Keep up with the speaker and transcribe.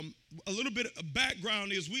a little bit of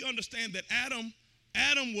background is we understand that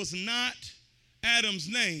Adam was not Adam's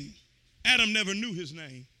name. Adam never knew his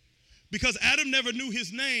name. Because Adam never knew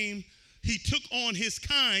his name, he took on his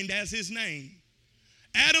kind as his name.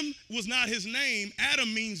 Adam was not his name.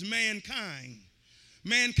 Adam means mankind.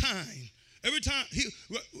 Mankind. Every time,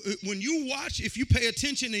 when you watch, if you pay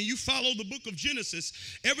attention and you follow the book of Genesis,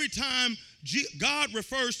 every time God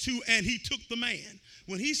refers to, and he took the man.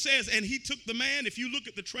 When he says, and he took the man, if you look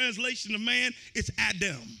at the translation of man, it's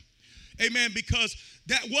Adam. Amen, because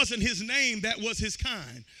that wasn't his name, that was his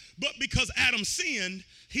kind. But because Adam sinned,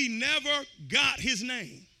 he never got his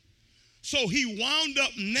name. So he wound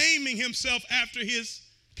up naming himself after his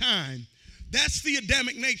kind. That's the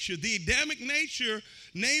Adamic nature. The Adamic nature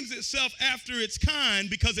names itself after its kind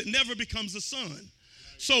because it never becomes a son.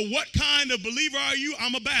 So what kind of believer are you?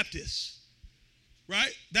 I'm a Baptist,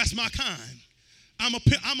 right? That's my kind. I'm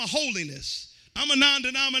a holiness. I'm a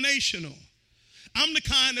non-denominational. I'm the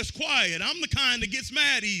kind that's quiet. I'm the kind that gets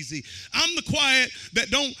mad easy. I'm the kind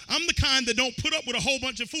that don't put up with a whole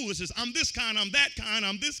bunch of foolishness. I'm this kind, I'm that kind,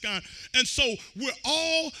 I'm this kind. And so we're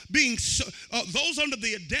all being, those under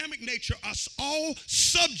the Adamic nature are all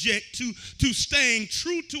subject to staying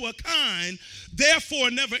true to a kind,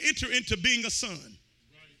 therefore never enter into being a son.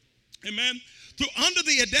 Right. Amen. Under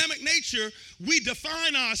the Adamic nature, we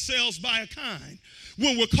define ourselves by a kind.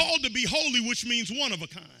 When we're called to be holy, which means one of a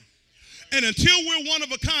kind. And until we're one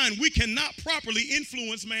of a kind, we cannot properly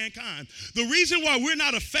influence mankind. The reason why we're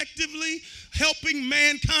not effectively helping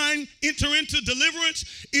mankind enter into deliverance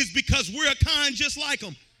is because we're a kind just like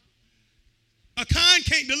them. A kind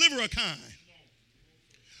can't deliver a kind.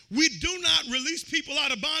 We do not release people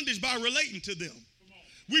out of bondage by relating to them.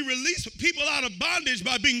 We release people out of bondage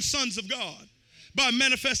by being sons of God, by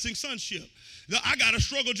manifesting sonship. I got a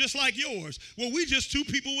struggle just like yours. Well, we just two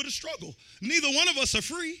people with a struggle. Neither one of us are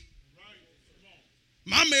free.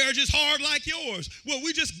 My marriage is hard like yours. Well,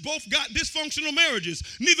 we just both got dysfunctional marriages.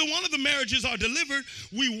 Neither one of the marriages are delivered.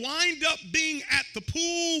 We wind up being at the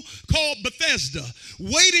pool called Bethesda,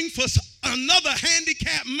 waiting for another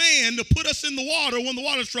handicapped man to put us in the water when the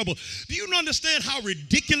water's troubled. Do you understand how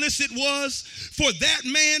ridiculous it was for that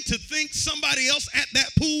man to think somebody else at that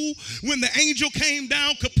pool, when the angel came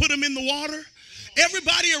down, could put him in the water?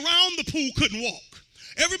 Everybody around the pool couldn't walk.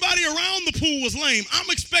 Everybody around the pool was lame. I'm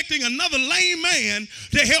expecting another lame man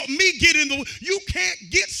to help me get in the. You can't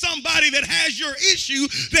get somebody that has your issue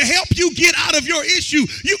to help you get out of your issue.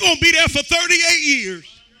 You're going to be there for 38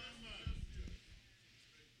 years.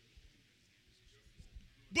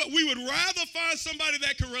 But we would rather find somebody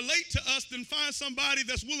that can relate to us than find somebody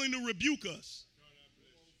that's willing to rebuke us.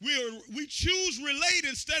 We choose relate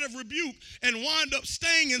instead of rebuke and wind up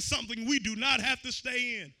staying in something we do not have to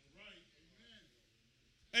stay in.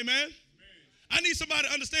 Amen? I need somebody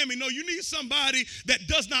to understand me. No, you need somebody that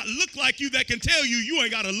does not look like you that can tell you you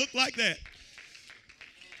ain't got to look like that.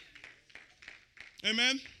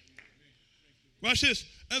 Amen? Watch this.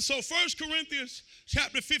 And so 1 Corinthians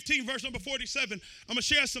chapter 15, verse number 47, I'm going to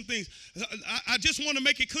share some things. I just want to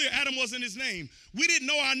make it clear, Adam wasn't his name. We didn't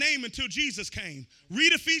know our name until Jesus came.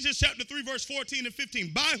 Read Ephesians chapter 3, verse 14 and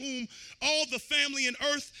 15. By whom all the family in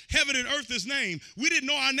earth, heaven and earth is named. We didn't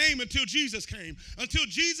know our name until Jesus came. Until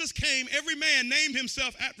Jesus came, every man named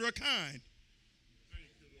himself after a kind.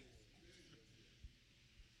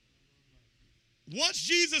 Once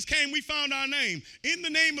Jesus came, we found our name. In the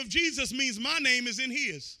name of Jesus means my name is in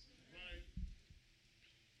his.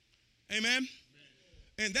 Amen?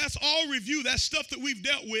 And that's all review. That's stuff that we've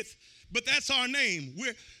dealt with, but that's our name.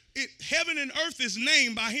 Heaven and earth is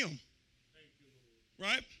named by him.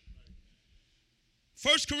 Right?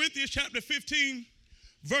 1 Corinthians chapter 15,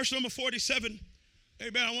 verse number 47.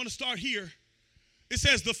 Amen. I want to start here. It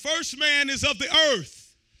says, the first man is of the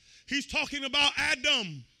earth. He's talking about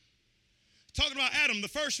Adam. Talking about Adam, the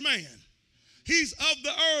first man. He's of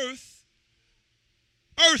the earth,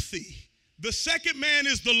 earthy. The second man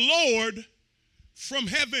is the Lord from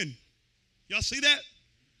heaven. Y'all see that?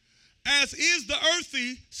 As is the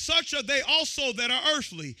earthy, such are they also that are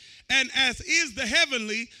earthly. And as is the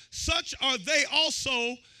heavenly, such are they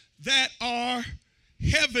also that are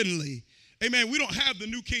heavenly. Amen. We don't have the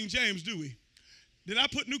New King James, do we? Did I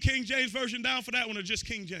put New King James Version down for that one or just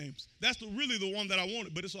King James? That's really the one that I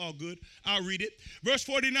wanted, but it's all good. I'll read it. Verse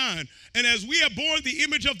 49, and as we have borne the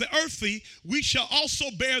image of the earthly, we shall also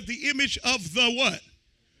bear the image of the what?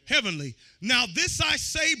 Heavenly. Now this I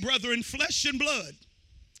say, brethren, flesh and blood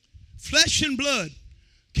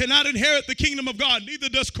cannot inherit the kingdom of God, neither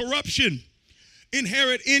does corruption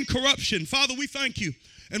inherit incorruption. Father, we thank you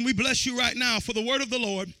and we bless you right now for the word of the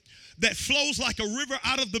Lord that flows like a river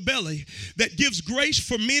out of the belly, that gives grace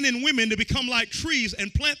for men and women to become like trees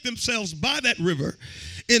and plant themselves by that river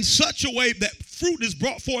in such a way that fruit is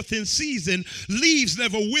brought forth in season, leaves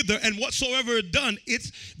never wither, and whatsoever is done,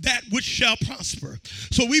 it's that which shall prosper.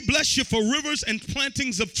 So we bless you for rivers and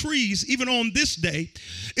plantings of trees, even on this day.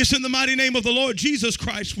 It's in the mighty name of the Lord Jesus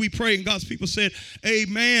Christ we pray. And God's people said,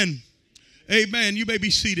 amen. Amen. You may be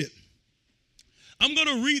seated. I'm going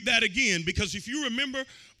to read that again because if you remember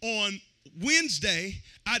on Wednesday,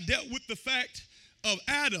 I dealt with the fact of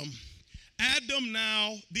Adam. Adam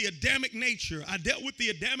now, the Adamic nature. I dealt with the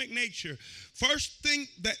Adamic nature. First thing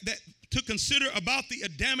that to consider about the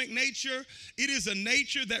Adamic nature, it is a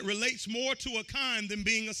nature that relates more to a kind than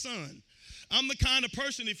being a son. I'm the kind of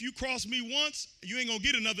person, if you cross me once, you ain't going to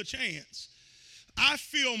get another chance. I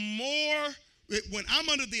feel more, when I'm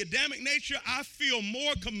under the Adamic nature, I feel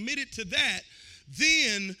more committed to that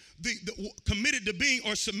than the committed to being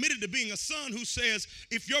or submitted to being a son who says,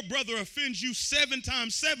 if your brother offends you 7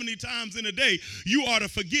 times, 70 times in a day, you ought to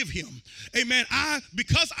forgive him. Amen.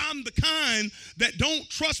 Because I'm the kind that don't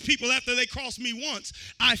trust people after they cross me once,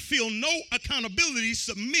 I feel no accountability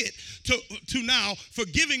submit to now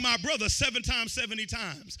forgiving my brother 7 times, 70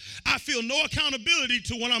 times. I feel no accountability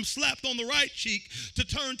to when I'm slapped on the right cheek to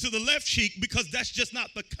turn to the left cheek because that's just not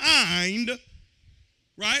the kind,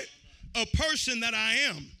 right, a person that I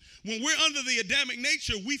am. When we're under the Adamic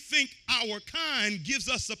nature, we think our kind gives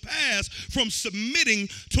us a pass from submitting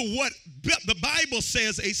to what the Bible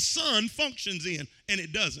says a son functions in, and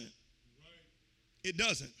it doesn't. It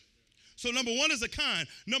doesn't. So number one is a kind.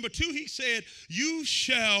 Number two, he said, you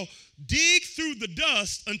shall dig through the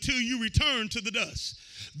dust until you return to the dust.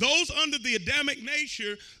 Those under the Adamic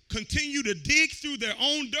nature continue to dig through their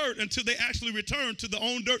own dirt until they actually return to the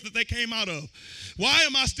own dirt that they came out of. Why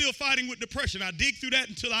am I still fighting with depression? I dig through that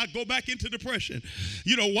until I go back into depression.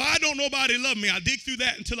 You know, why don't nobody love me? I dig through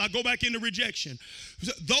that until I go back into rejection.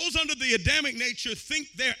 Those under the Adamic nature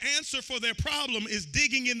think their answer for their problem is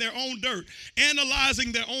digging in their own dirt,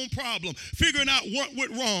 analyzing their own problem, figuring out what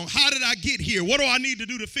went wrong. How did I get here? What do I need to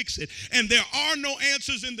do to fix it? And there are no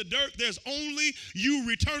answers in the dirt. There's only you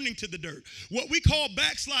returning to the dirt. What we call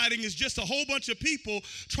backsliding is just a whole bunch of people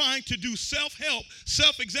trying to do self-help,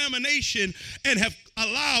 self-examination, and have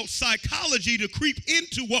allowed psychology to creep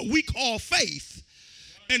into what we call faith,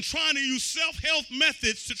 and trying to use self-help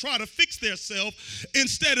methods to try to fix themselves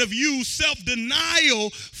instead of use self-denial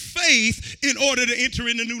faith in order to enter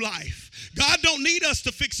into new life. God don't need us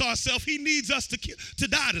to fix ourselves. He needs us to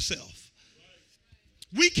die to self.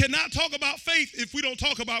 We cannot talk about faith if we don't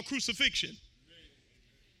talk about crucifixion.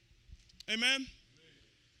 Amen?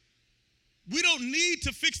 We don't need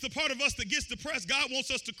to fix the part of us that gets depressed. God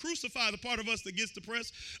wants us to crucify the part of us that gets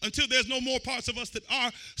depressed until there's no more parts of us that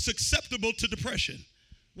are susceptible to depression.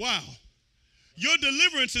 Wow. Your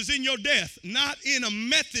deliverance is in your death, not in a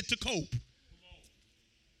method to cope.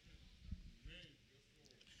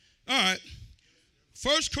 All right.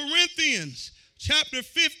 1 Corinthians chapter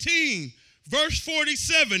 15, verse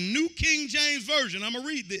 47, New King James Version. I'm going to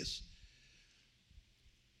read this.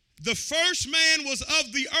 The first man was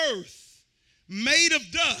of the earth, made of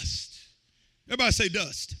dust. Everybody say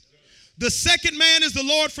dust. The second man is the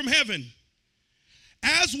Lord from heaven.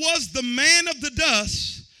 As was the man of the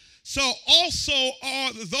dust, so also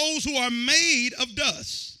are those who are made of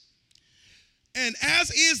dust. And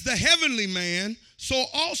as is the heavenly man, so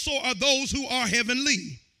also are those who are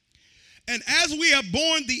heavenly. And as we have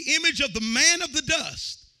borne the image of the man of the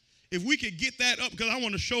dust, if we could get that up, because I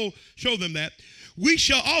want to show them that, we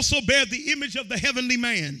shall also bear the image of the heavenly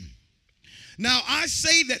man. Now I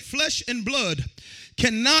say that flesh and blood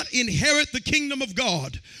cannot inherit the kingdom of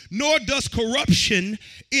God, nor does corruption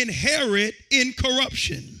inherit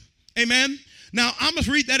incorruption. Amen. Now I must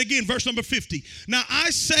read that again, verse number 50. Now I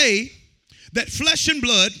say that flesh and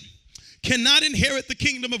blood cannot inherit the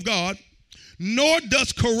kingdom of God, nor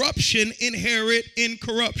does corruption inherit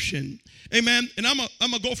incorruption. Amen. And I'm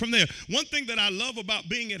gonna go from there. One thing that I love about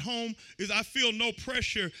being at home is I feel no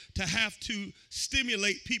pressure to have to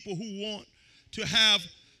stimulate people who want to have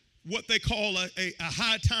what they call a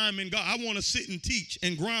high time in God. I want to sit and teach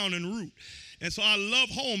and ground and root. And so I love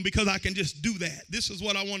home because I can just do that. This is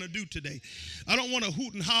what I want to do today. I don't want to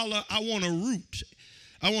hoot and holler. I want to root.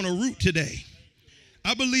 I want to root today.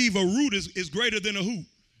 I believe a root is greater than a hoot.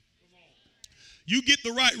 You get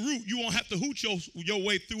the right root, you won't have to hoot your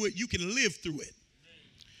way through it. You can live through it.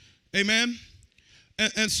 Amen.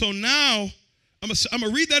 And so now, I'm going to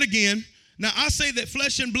read that again. Now, I say that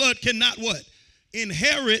flesh and blood cannot what?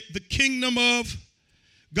 Inherit the kingdom of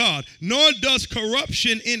God. Nor does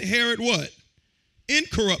corruption inherit what?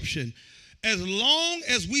 Incorruption. as long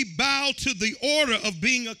as we bow to the order of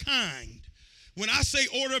being a kind. When I say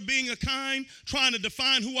order of being a kind, trying to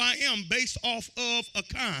define who I am based off of a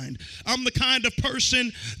kind. I'm the kind of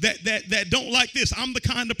person that don't like this. I'm the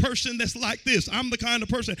kind of person that's like this. I'm the kind of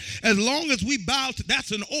person. As long as we bow to,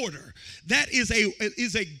 that's an order. That is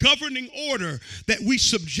a governing order that we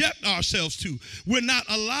subject ourselves to. We're not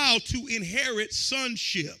allowed to inherit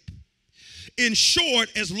sonship. In short,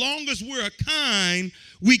 as long as we're a kind,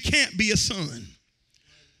 we can't be a son.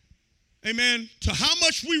 Amen. To how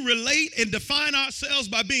much we relate and define ourselves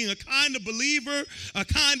by being a kind of believer, a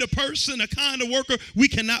kind of person, a kind of worker, we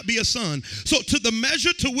cannot be a son. So to the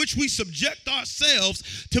measure to which we subject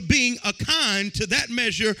ourselves to being a kind, to that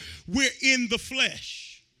measure, we're in the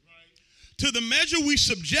flesh. To the measure we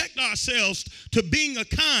subject ourselves to being a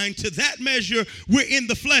kind, to that measure, we're in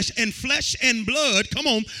the flesh. And flesh and blood, come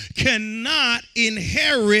on, cannot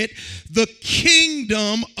inherit the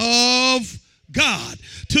kingdom of God.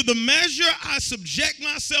 To the measure I subject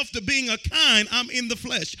myself to being a kind, I'm in the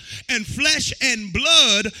flesh. And flesh and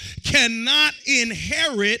blood cannot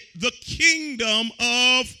inherit the kingdom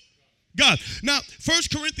of God. Now, 1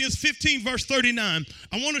 Corinthians 15, verse 39.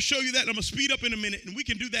 I want to show you that. I'm going to speed up in a minute, and we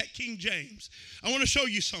can do that King James. I want to show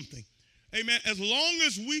you something. Amen. As long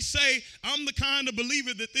as we say, I'm the kind of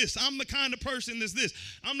believer that this, I'm the kind of person that's this,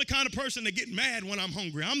 I'm the kind of person that get mad when I'm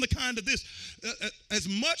hungry, I'm the kind of this, as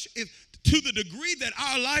much as to the degree that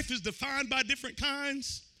our life is defined by different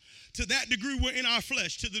kinds, to that degree we're in our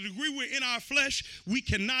flesh. To the degree we're in our flesh, we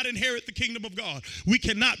cannot inherit the kingdom of God. We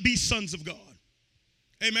cannot be sons of God.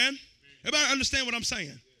 Amen? Everybody understand what I'm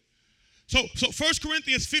saying? So 1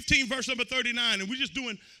 Corinthians 15, verse number 39, and we're just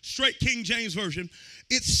doing straight King James Version.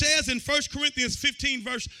 It says in 1 Corinthians 15,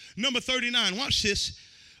 verse number 39, watch this.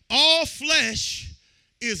 All flesh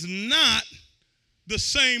is not the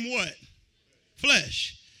same what?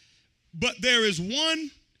 Flesh. But there is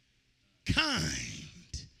one kind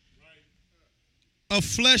of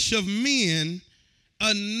flesh of men,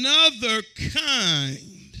 another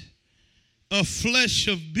kind of flesh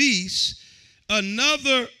of beasts,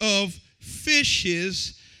 another of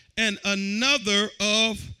fishes, and another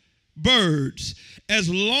of birds. As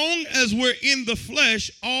long as we're in the flesh,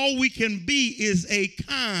 all we can be is a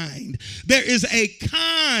kind. There is a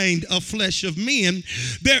kind of flesh of men.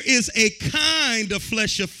 There is a kind of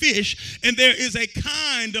flesh of fish. And there is a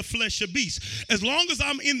kind of flesh of beasts. As long as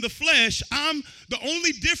I'm in the flesh, I'm the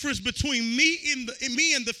only difference between me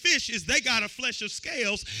and the fish is they got a flesh of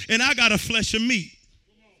scales and I got a flesh of meat.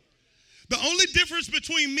 The only difference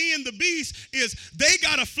between me and the beast is they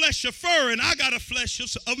got a flesh of fur and I got a flesh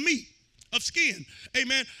of meat. Of skin.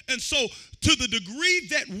 Amen. And so to the degree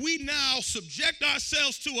that we now subject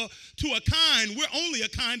ourselves to a kind, we're only a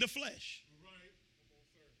kind of flesh.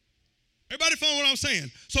 Everybody follow what I'm saying?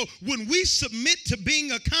 So when we submit to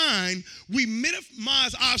being a kind, we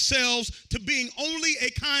minimize ourselves to being only a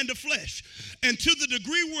kind of flesh. And to the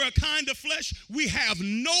degree we're a kind of flesh, we have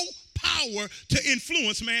no power to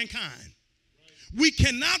influence mankind. We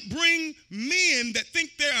cannot bring men that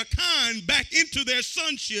think they're a kind back into their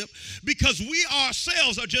sonship because we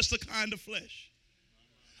ourselves are just a kind of flesh.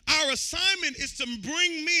 Our assignment is to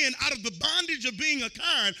bring men out of the bondage of being a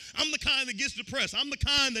kind. I'm the kind that gets depressed. I'm the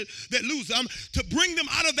kind that loses. I'm to bring them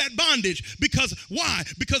out of that bondage. Because why?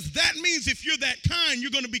 Because that means if you're that kind,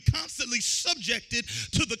 you're going to be constantly subjected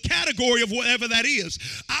to the category of whatever that is.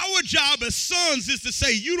 Our job as sons is to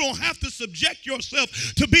say you don't have to subject yourself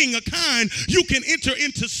to being a kind. You can enter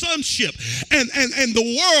into sonship. And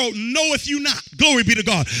the world knoweth you not. Glory be to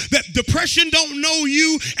God. That depression don't know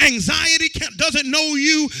you. Anxiety doesn't know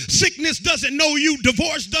you. Sickness doesn't know you.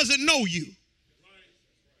 Divorce doesn't know you.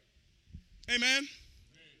 Amen.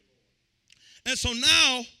 And so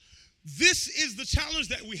now, this is the challenge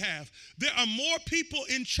that we have. There are more people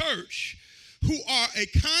in church who are a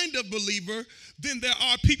kind of believer than there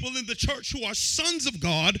are people in the church who are sons of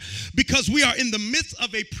God, because we are in the midst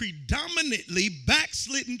of a predominantly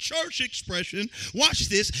backslidden church expression, watch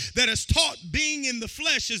this, that is taught being in the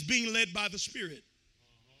flesh is being led by the Spirit.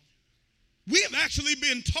 We have actually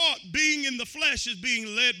been taught being in the flesh is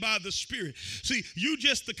being led by the Spirit. See, you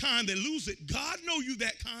just the kind that lose it. God know you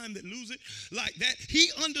that kind that lose it like that. He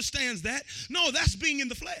understands that. No, that's being in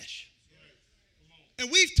the flesh. And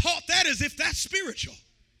we've taught that as if that's spiritual.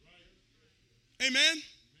 Amen?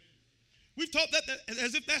 We've taught that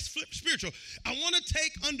as if that's spiritual. I want to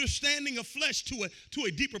take understanding of flesh to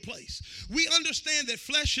a deeper place. We understand that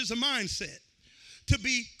flesh is a mindset. To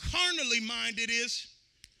be carnally minded is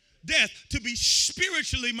death. To be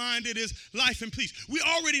spiritually minded is life and peace. We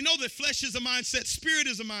already know that flesh is a mindset, spirit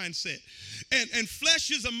is a mindset. And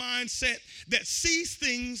flesh is a mindset that sees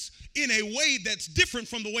things in a way that's different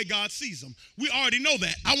from the way God sees them. We already know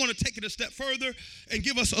that. I want to take it a step further and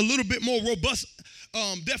give us a little bit more robust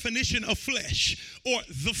definition of flesh, or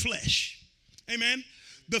the flesh. Amen.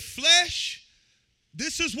 The flesh,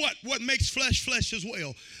 this is what makes flesh as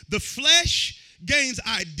well. The flesh gains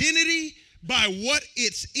identity by what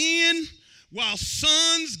it's in, while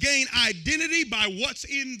sons gain identity by what's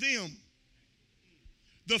in them.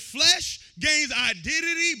 The flesh gains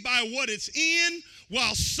identity by what it's in,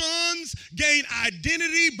 while sons gain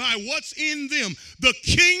identity by what's in them. The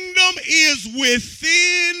kingdom is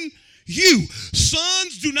within you.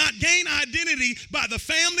 Sons do not gain identity by the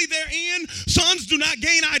family they're in. Sons do not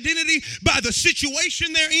gain identity by the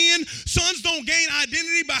situation they're in. Sons don't gain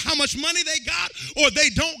identity by how much money they got or they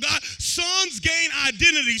don't got. Sons gain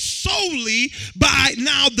identity solely by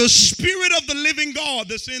now the Spirit of the living God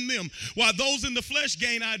that's in them, while those in the flesh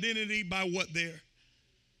gain identity by what they're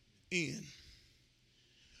in.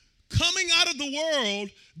 Coming out of the world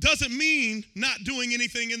doesn't mean not doing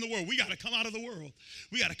anything in the world. We got to come out of the world.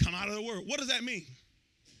 We got to come out of the world. What does that mean?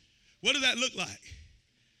 What does that look like?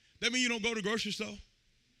 That mean you don't go to the grocery store?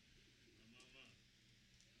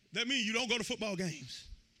 That mean you don't go to football games?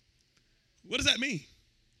 What does that mean?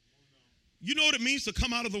 You know what it means to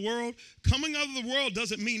come out of the world? Coming out of the world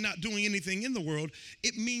doesn't mean not doing anything in the world.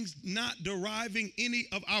 It means not deriving any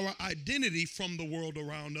of our identity from the world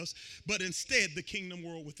around us, but instead the kingdom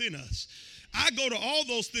world within us. I go to all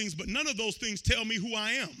those things, but none of those things tell me who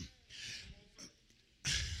I am.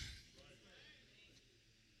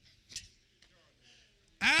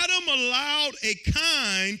 Adam allowed a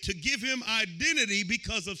kind to give him identity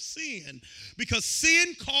because of sin. Because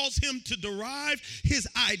sin caused him to derive his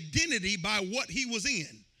identity by what he was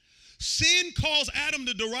in. Sin caused Adam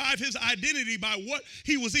to derive his identity by what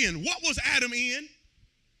he was in. What was Adam in?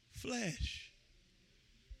 Flesh.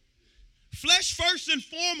 Flesh, first and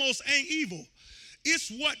foremost, ain't evil.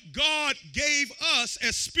 It's what God gave us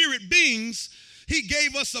as spirit beings. He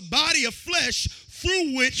gave us a body of flesh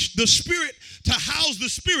through which the spirit, to house the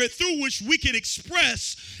spirit, through which we can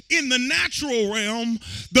express in the natural realm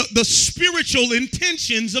the spiritual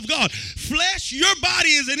intentions of God. Flesh, your body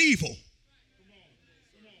isn't evil.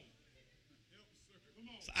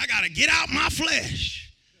 So I got to get out my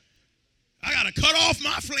flesh. I got to cut off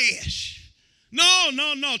my flesh. No.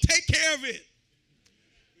 Take care of it.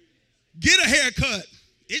 Get a haircut.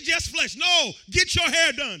 It's just flesh. No, get your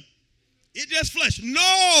hair done. It's just flesh.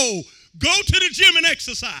 No, go to the gym and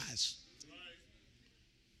exercise.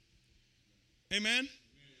 Amen.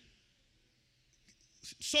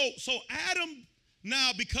 So Adam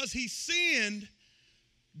now, because he sinned,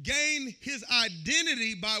 gained his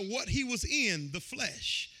identity by what he was in, the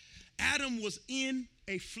flesh. Adam was in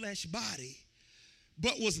a flesh body,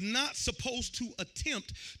 but was not supposed to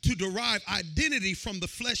attempt to derive identity from the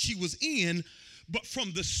flesh he was in, but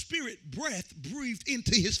from the spirit breath breathed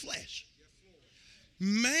into his flesh.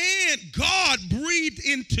 Man, God breathed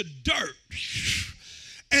into dirt,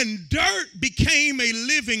 and dirt became a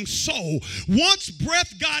living soul. Once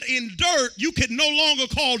breath got in dirt, you could no longer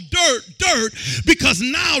call dirt, because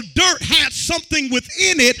now dirt had something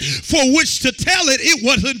within it for which to tell it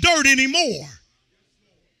wasn't dirt anymore.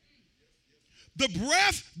 The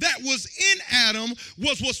breath that was in Adam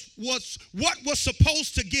was what was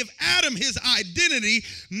supposed to give Adam his identity,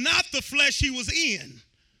 not the flesh he was in.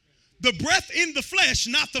 The breath in the flesh,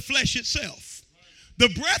 not the flesh itself. The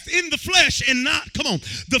breath in the flesh and not,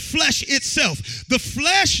 the flesh itself. The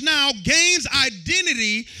flesh now gains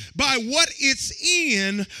identity by what it's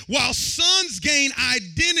in, while sons gain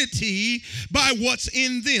identity by what's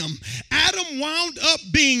in them. Adam wound up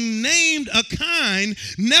being named a kind,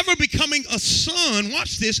 never becoming a son,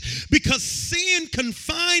 watch this, because sin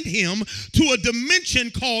confined him to a dimension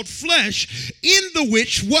called flesh, in the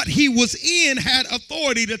which what he was in had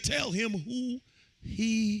authority to tell him who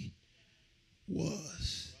he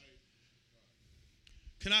was.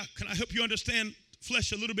 Can I help you understand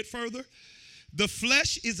flesh a little bit further? The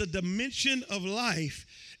flesh is a dimension of life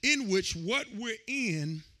in which what we're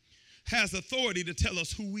in has authority to tell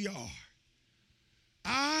us who we are.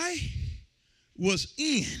 I was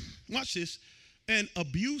in, watch this, an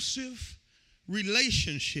abusive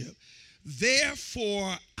relationship.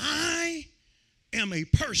 Therefore, I am a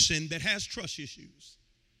person that has trust issues.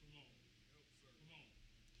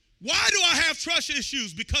 Why do I have trust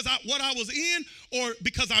issues? Because what I was in, or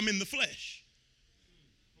because I'm in the flesh?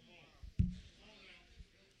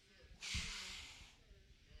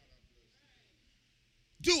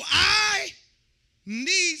 Do I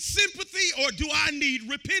need sympathy, or do I need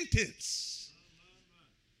repentance?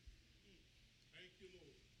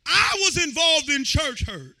 I was involved in church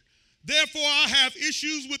hurt. Therefore, I have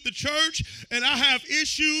issues with the church, and I have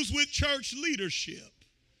issues with church leadership.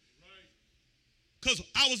 Because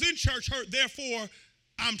I was in church hurt, therefore,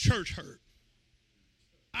 I'm church hurt.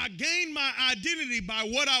 I gained my identity by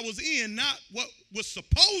what I was in, not what was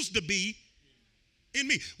supposed to be in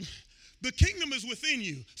me. The kingdom is within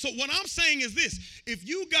you. So what I'm saying is this: if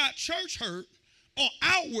you got church hurt or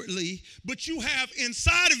outwardly, but you have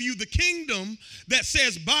inside of you the kingdom that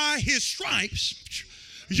says by his stripes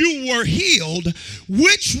you were healed,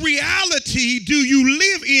 which reality do you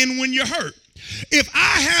live in when you're hurt? If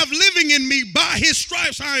I have living in me by his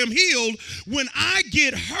stripes I am healed, when I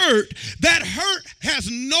get hurt, that hurt has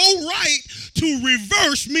no right to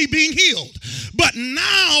reverse me being healed. But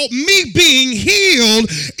now me being healed,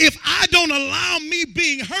 if I don't allow me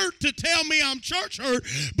being hurt to tell me I'm church hurt,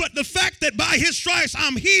 but the fact that by his stripes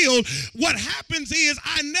I'm healed, what happens is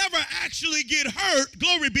I never actually get hurt,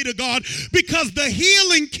 glory be to God, because the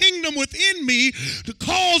healing kingdom within me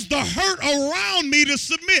caused the hurt around me to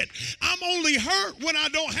submit. I'm only hurt when I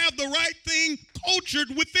don't have the right thing cultured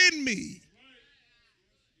within me.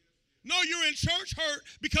 No, you're in church hurt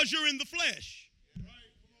because you're in the flesh.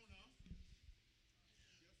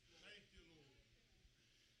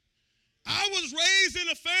 I was raised in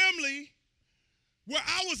a family where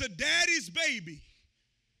I was a daddy's baby,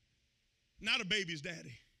 not a baby's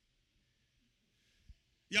daddy.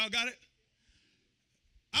 Y'all got it?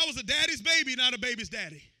 I was a daddy's baby, not a baby's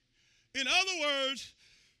daddy. In other words,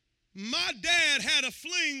 my dad had a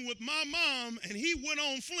fling with my mom, and he went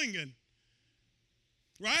on flinging,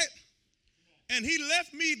 right? And he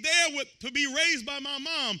left me there to be raised by my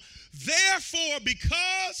mom. Therefore,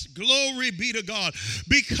 because, glory be to God,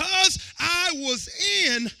 because I was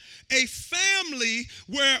in a family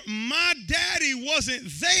where my daddy wasn't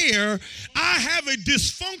there, I have a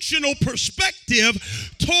dysfunctional perspective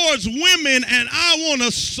towards women, and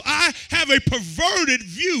I have a perverted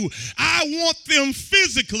view. I want them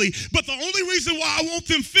physically, but the only reason why I want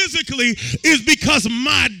them physically is because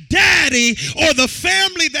my daddy or the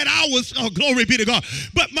family that I was, oh, glory be to God.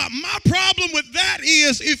 But my problem with that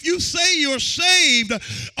is, if you say you're saved,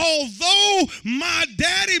 although my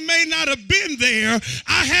daddy may not have been there,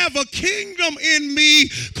 I have a kingdom in me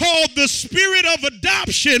called the spirit of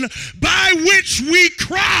adoption, by which we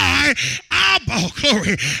cry, Abba, oh,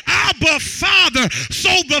 glory, Abba, Father. So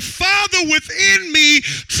the Father within me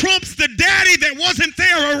trumps the daddy that wasn't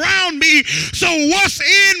there around me. So what's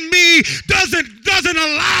in me doesn't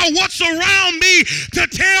allow what's around me to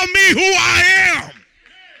tell me who I am.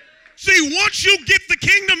 See, once you get the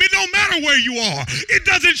kingdom, it don't matter where you are. It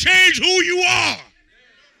doesn't change who you are.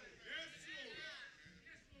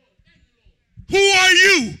 Who are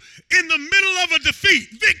you in the middle of a defeat?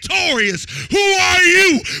 Victorious. Who are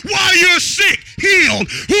you while you're sick? Healed.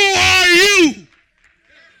 Who are you?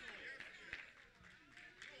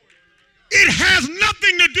 It has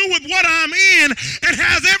nothing to do with what I'm in. It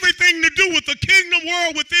has everything to do with the kingdom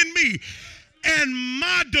world within me and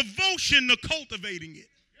my devotion to cultivating it.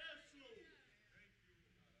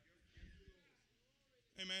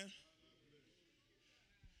 Amen.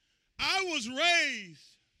 I was raised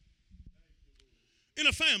in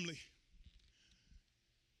a family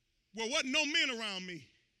where wasn't no men around me.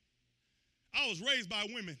 I was raised by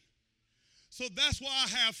women. So that's why I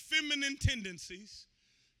have feminine tendencies,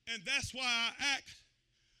 and that's why I act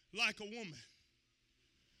like a woman.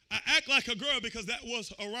 I act like a girl because that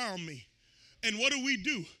was around me. And what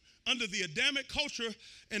do? Under the Adamic culture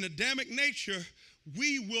and Adamic nature,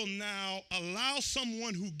 we will now allow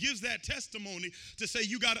someone who gives that testimony to say,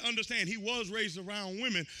 you got to understand, he was raised around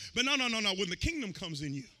women. But no. When the kingdom comes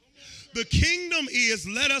in you, the kingdom is,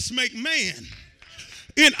 let us make man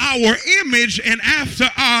in our image and after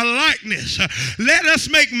our likeness. Let us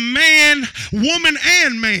make man, woman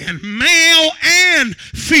and man, male and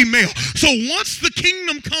female. So once the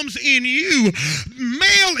kingdom comes in you,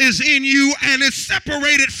 male is in you and is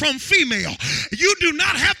separated from female. You do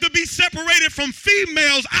not have to be separated from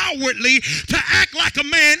females outwardly to act like a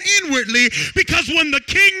man inwardly, because when the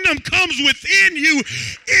kingdom comes within you,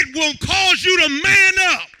 it will cause you to man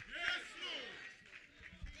up.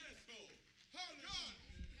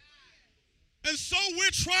 And so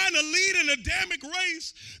we're trying to lead an Adamic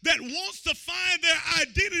race that wants to find their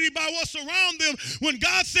identity by what's around them, when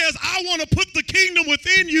God says, I want to put the kingdom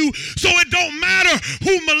within you, so it don't matter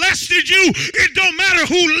who molested you, it don't matter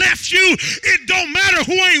who left you, it don't matter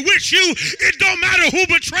who ain't with you, it don't matter who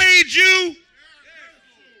betrayed you.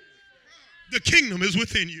 The kingdom is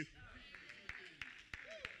within you.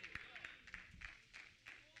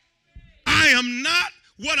 I am not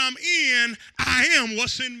what I'm in, I am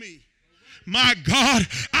what's in me. My God,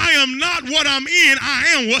 I am not what I'm in. I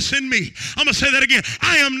am what's in me. I'm going to say that again.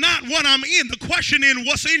 I am not what I'm in. The question is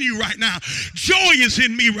what's in you right now. Joy is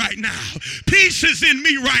in me right now. Peace is in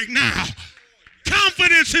me right now.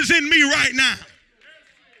 Confidence is in me right now.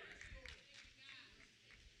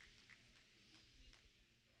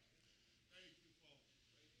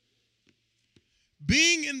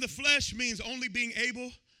 Being in the flesh means only being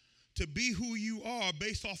able to be who you are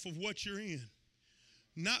based off of what you're in.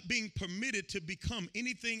 Not being permitted to become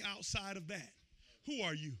anything outside of that. Who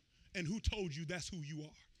are you? And who told you that's who you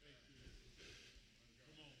are?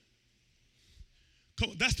 Come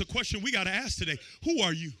on, that's the question we got to ask today. Who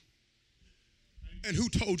are you? And who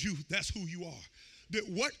told you that's who you are? That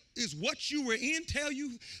what is what you were in tell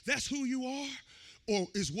you that's who you are? Or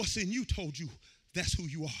is what's in you told you that's who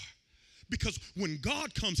you are? Because when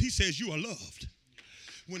God comes, he says you are loved.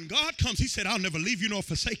 When God comes, he said, I'll never leave you nor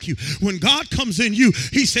forsake you. When God comes in you,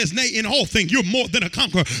 he says, nay, in all things, you're more than a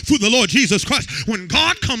conqueror through the Lord Jesus Christ. When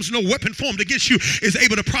God comes, no weapon formed against you is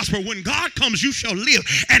able to prosper. When God comes, you shall live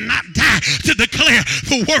and not die to declare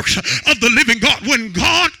the works of the living God. When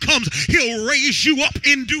God comes, he'll raise you up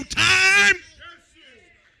in due time.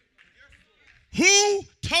 Who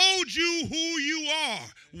told you who you are?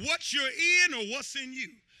 What you're in or what's in you?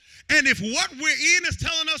 And if what we're in is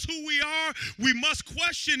telling us who we are, we must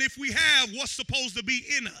question if we have what's supposed to be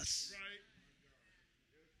in us.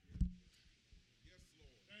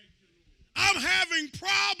 I'm having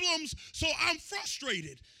problems, so I'm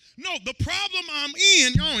frustrated. No, the problem I'm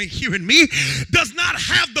in, y'all ain't hearing me, does not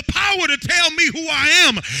have the power to tell me who I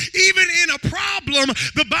am. Even in a problem,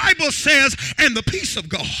 the Bible says, and the peace of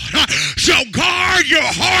God shall guard your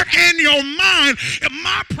heart and your mind. If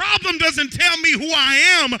my problem doesn't tell me who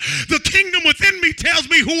I am, the kingdom within me tells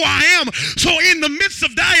me who I am. So in the midst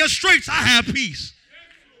of dire straits, I have peace.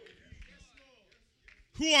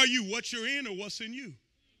 Who are you? What you're in or what's in you?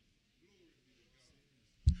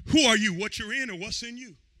 Who are you? What you're in or what's in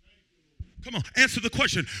you? Come on, answer the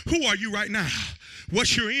question. Who are you right now?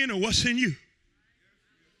 What you're in or what's in you?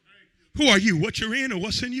 Who are you? What you're in or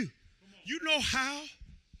what's in you? You know how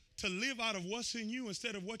to live out of what's in you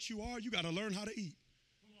instead of what you are? You got to learn how to eat.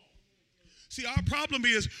 See, our problem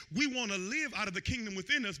is we want to live out of the kingdom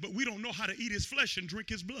within us, but we don't know how to eat his flesh and drink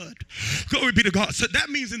his blood. Glory be to God. So that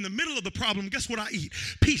means in the middle of the problem, guess what I eat?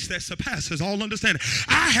 Peace that surpasses all understanding.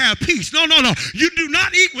 I have peace. No. You do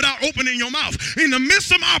not eat without opening your mouth. In the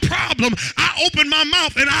midst of my problem, I open my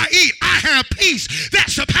mouth and I eat. I have peace that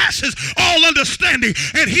surpasses all understanding.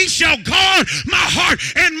 And he shall guard my heart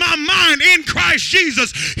and my mind in Christ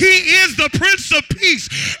Jesus. He is the Prince of Peace.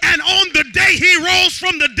 And on the day he rose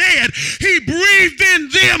from the dead, he breathed in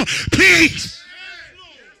them peace.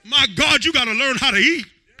 My God, you got to learn how to eat.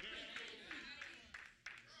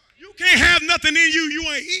 You can't have nothing in you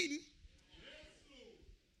ain't eating.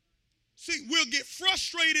 See, we'll get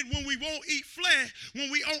frustrated when we won't eat flesh, when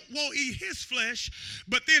we won't eat his flesh,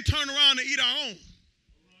 but then turn around and eat our own.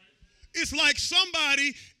 It's like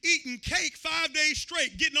somebody eating cake 5 days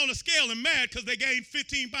straight, getting on a scale and mad because they gained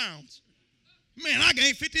 15 pounds. Man, I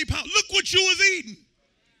gained 15 pounds. Look what you was eating.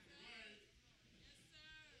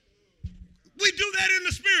 We do that in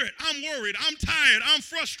the spirit. I'm worried. I'm tired. I'm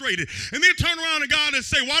frustrated. And then turn around to God and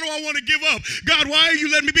say, why do I want to give up? God, why are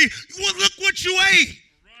you letting me be? Well, look what you ate.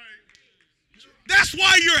 That's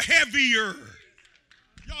why you're heavier.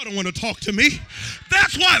 Y'all don't want to talk to me.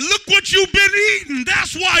 That's why. Look what you've been eating.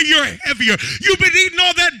 That's why you're heavier. You've been eating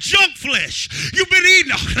all that junk flesh. You've been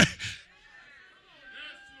eating all that.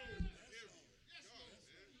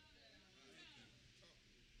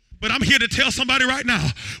 But I'm here to tell somebody right now,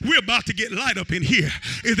 we're about to get light up in here.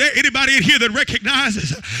 Is there anybody in here that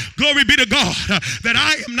recognizes, glory be to God, that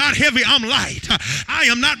I am not heavy, I'm light. I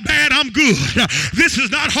am not bad, I'm good. This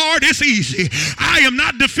is not hard, it's easy. I am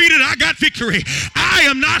not defeated, I got victory. I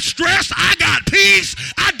am not stressed, I got peace.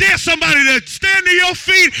 I dare somebody to stand to your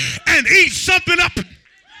feet and eat something up.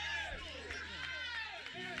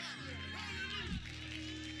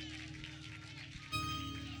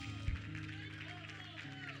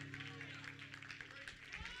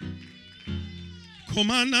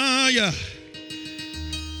 Komanaya.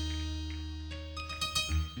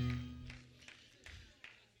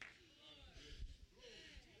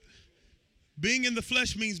 Being in the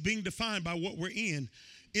flesh means being defined by what we're in.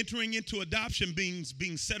 Entering into adoption means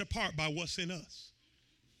being set apart by what's in us.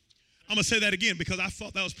 I'm going to say that again because I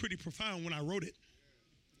thought that was pretty profound when I wrote it.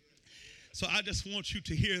 So I just want you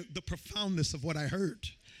to hear the profoundness of what I heard.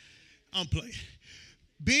 I'm playing.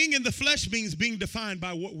 Being in the flesh means being defined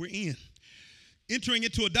by what we're in. Entering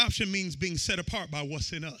into adoption means being set apart by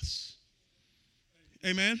what's in us.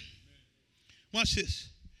 Amen? Watch this.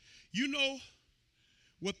 You know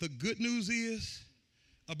what the good news is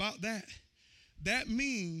about that? That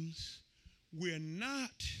means we're not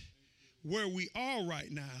where we are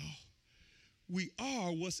right now. We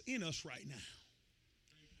are what's in us right now.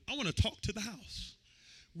 I want to talk to the house.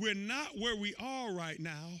 We're not where we are right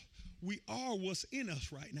now. We are what's in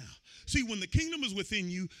us right now. See, when the kingdom is within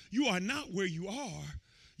you, you are not where you are.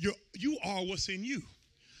 You are what's in you.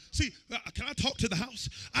 See, can I talk to the house?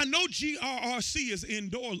 I know GRRC is in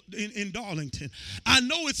Darlington. I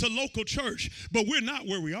know it's a local church, but we're not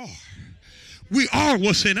where we are. We are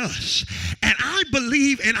what's in us. And I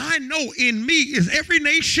believe and I know in me is every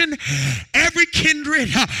nation, every kindred,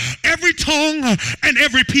 every tongue, and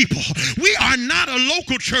every people. We are not a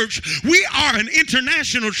local church. We are an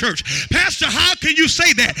international church. Pastor, how can you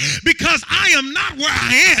say that? Because I am not where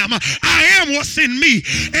I am. I am what's in me.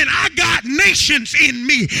 And I got nations in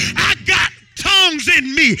me. I got tongues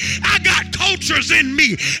in me. I got cultures in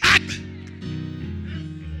me.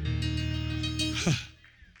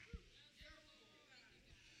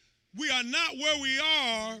 We are not where we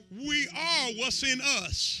are what's in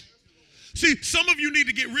us. See, some of you need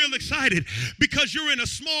to get real excited because you're in a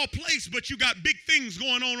small place, but you got big things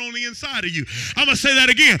going on the inside of you. I'm going to say that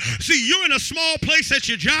again. See, you're in a small place at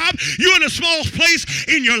your job. You're in a small place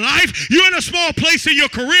in your life. You're in a small place in your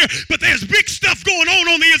career, but there's big stuff going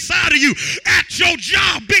on the inside of you. At your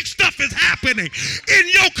job, big stuff is happening. In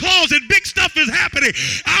your closet, big stuff is happening.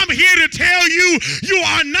 I'm here to tell you, you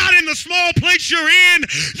are not in the small place you're in.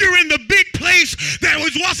 You're in the big place that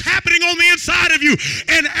was what's happening on the inside of you.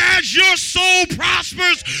 And as your soul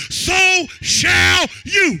prospers, so shall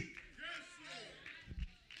you.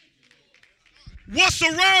 What's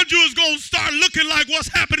around you is going to start looking like what's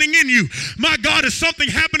happening in you. My God, is something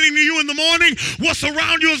happening to you in the morning? What's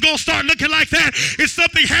around you is going to start looking like that. Is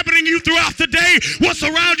something happening to you throughout the day? What's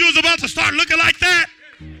around you is about to start looking like that.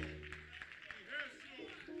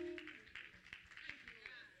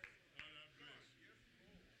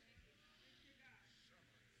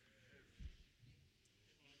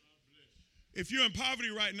 If you're in poverty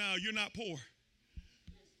right now, you're not poor.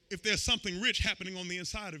 If there's something rich happening on the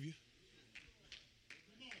inside of you.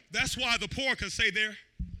 That's why the poor can say there,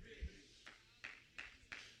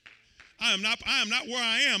 I am not where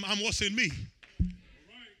I am, I'm what's in me.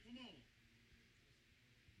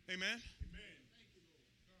 Amen.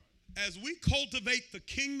 As we cultivate the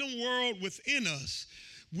kingdom world within us,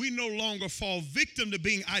 we no longer fall victim to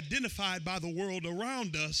being identified by the world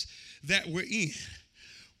around us that we're in.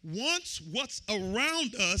 Once what's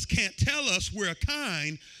around us can't tell us we're a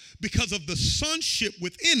kind because of the sonship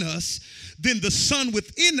within us, then the son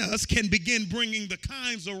within us can begin bringing the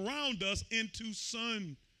kinds around us into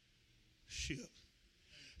sonship.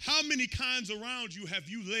 How many kinds around you have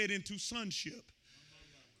you led into sonship?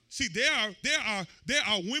 See, there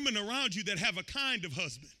are women around you that have a kind of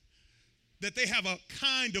husband, that they have a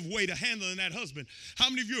kind of way to handling that husband. How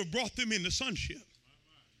many of you have brought them into sonship?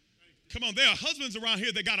 Come on, there are husbands around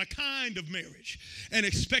here that got a kind of marriage and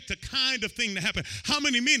expect a kind of thing to happen. How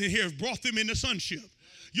many men in here have brought them into sonship?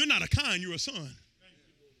 You're not a kind, you're a son.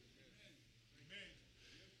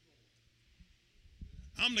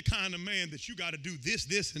 I'm the kind of man that you got to do this,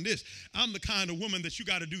 this, and this. I'm the kind of woman that you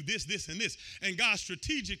got to do this, this, and this. And God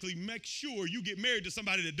strategically makes sure you get married to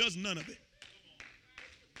somebody that does none of it.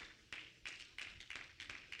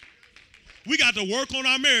 We got to work on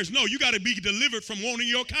our marriage. No, you got to be delivered from wanting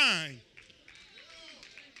your kind.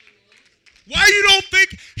 Why you don't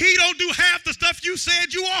think he don't do half the stuff you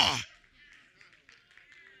said you are?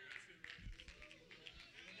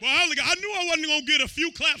 Well, I knew I wasn't going to get a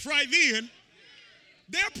few claps right then.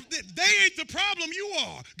 They ain't the problem, you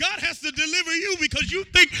are. God has to deliver you because you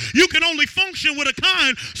think you can only function with a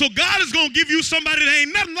kind. So God is going to give you somebody that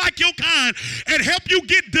ain't nothing like your kind and help you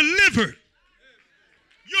get delivered.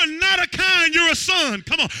 You're not a kind, you're a son.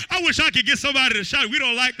 Come on. I wish I could get somebody to shout. We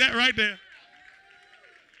don't like that right there.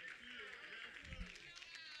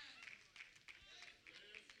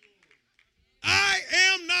 I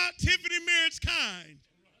am not Tiffany Merritt's kind.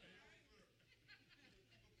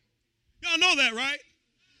 Y'all know that, right?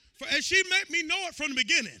 And she made me know it from the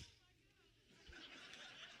beginning.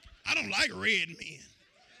 I don't like red men.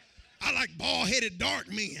 I like bald-headed dark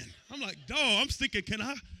men. I'm like, dog, I'm thinking, can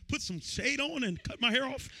I put some shade on and cut my hair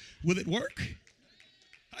off? Will it work?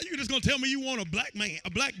 How you just going to tell me you want a black man,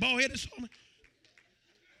 a black bald-headed woman?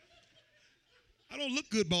 I don't look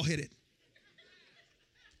good bald-headed.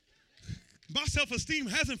 My self-esteem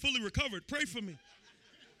hasn't fully recovered. Pray for me.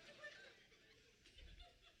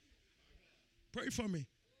 Pray for me.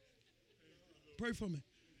 Pray for me.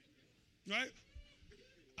 Right?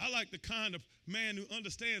 I like the kind of man who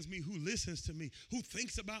understands me, who listens to me, who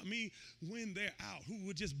thinks about me when they're out, who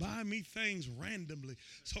would just buy me things randomly,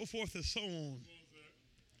 so forth and so on.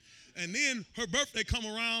 And then her birthday come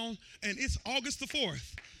around, and it's August the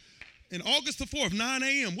 4th. And August the 4th, 9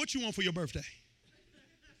 a.m., what you want for your birthday?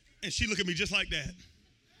 And she look at me just like that.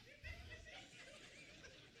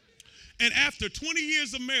 And after 20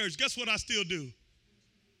 years of marriage, guess what I still do?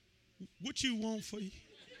 What you want for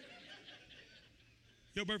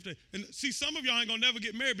your birthday? And see, some of y'all ain't gonna never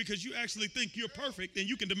get married because you actually think you're perfect and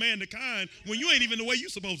you can demand the kind when you ain't even the way you're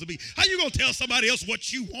supposed to be. How you gonna tell somebody else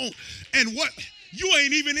what you want and what you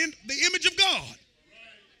ain't even in the image of God?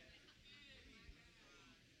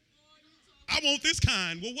 I want this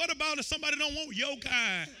kind. Well, what about if somebody don't want your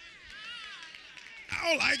kind? I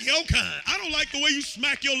don't like your kind. I don't like the way you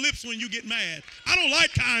smack your lips when you get mad. I don't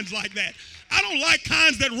like kinds like that. I don't like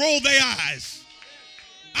kinds that roll their eyes.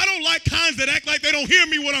 I don't like kinds that act like they don't hear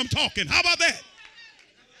me when I'm talking. How about that?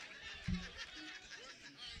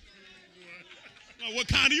 Well, what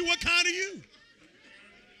kind are you? What kind are you?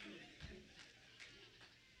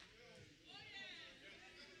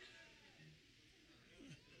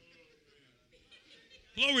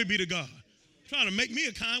 Glory be to God. Trying to make me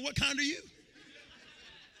a kind. What kind are you?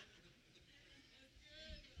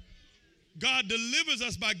 God delivers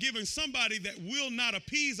us by giving somebody that will not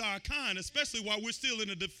appease our kind, especially while we're still in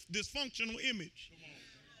a dysfunctional image.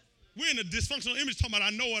 We're in a dysfunctional image talking about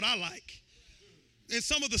I know what I like. And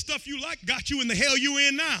some of the stuff you like got you in the hell you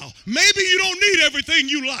in now. Maybe you don't need everything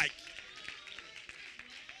you like.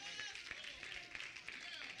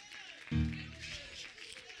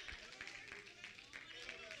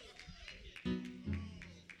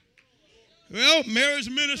 Well, marriage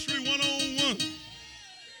ministry 101.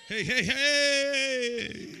 Hey, hey,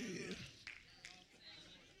 hey.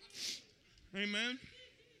 Amen.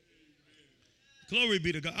 Glory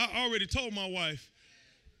be to God. I already told my wife,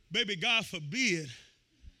 baby, God forbid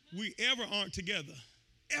we ever aren't together.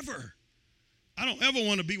 Ever. I don't ever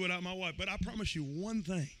want to be without my wife, but I promise you one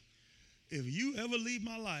thing. If you ever leave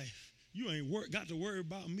my life, you ain't got to worry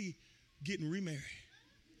about me getting remarried.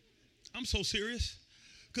 I'm so serious.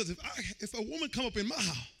 Because if a woman come up in my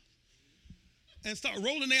house and start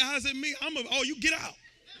rolling their eyes at me, you get out.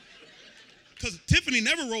 Because Tiffany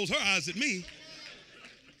never rolls her eyes at me.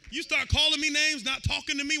 You start calling me names, not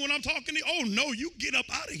talking to me when I'm talking to you. Oh, no, you get up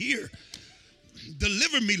out of here.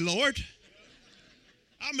 Deliver me, Lord.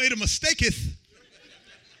 I made a mistaketh.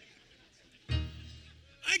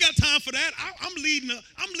 I ain't got time for that. I'm leading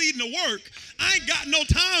the work. I ain't got no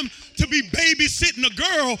time to be babysitting a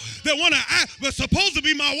girl that want to act, but supposed to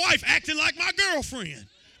be my wife acting like my girlfriend.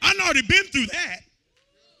 I've already been through that.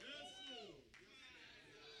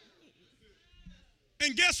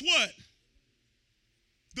 And guess what?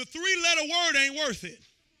 The 3-letter word ain't worth it.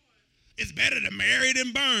 It's better to marry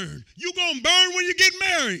than burn. You gonna burn when you get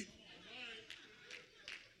married.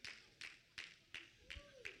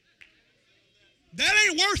 That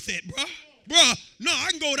ain't worth it, bruh. Bruh, no,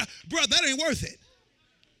 I can go down. Bruh, that ain't worth it.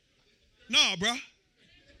 No, bruh.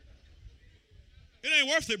 It ain't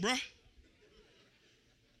worth it, bruh.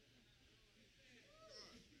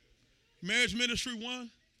 Marriage ministry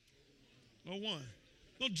 101.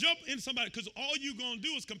 Don't jump into somebody because all you going to do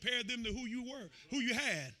is compare them to who you were, who you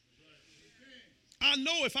had. I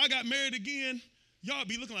know if I got married again, y'all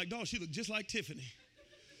be looking like, dog, she look just like Tiffany.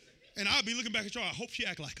 And I'll be looking back at y'all, I hope she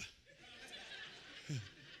act like her.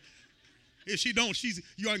 If she don't,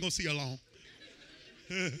 you ain't going to see her long.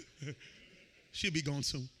 She'll be gone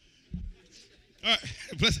soon. All right,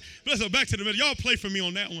 bless her. Back to the middle. Y'all play for me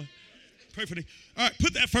on that one. Pray for me. All right,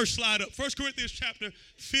 put that first slide up. 1 Corinthians chapter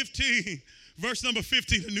 15, verse number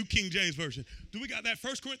 50, the New King James Version. Do we got that?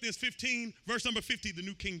 1 Corinthians 15, verse number 50, the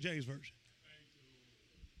New King James Version.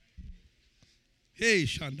 Hey,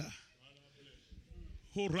 Shanda.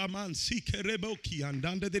 Horaman sikereboki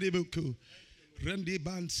andanda dereboku. Rendi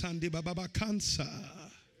ban sandi bababa kansa.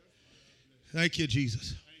 Thank you,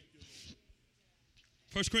 Jesus.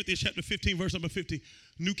 1 Corinthians chapter 15, verse number 50,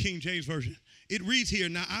 New King James Version. It reads here,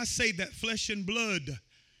 now I say that flesh and blood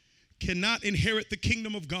cannot inherit the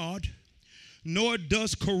kingdom of God, nor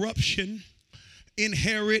does corruption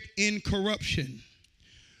inherit incorruption.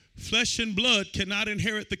 Flesh and blood cannot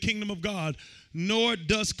inherit the kingdom of God, nor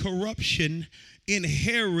does corruption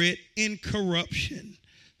inherit incorruption.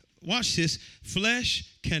 Watch this.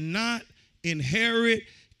 Flesh cannot inherit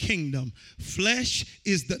kingdom. Flesh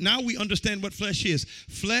is now we understand what flesh is.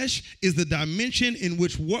 Flesh is the dimension in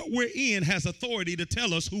which what we're in has authority to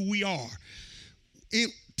tell us who we are.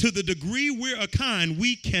 To the degree we're a kind,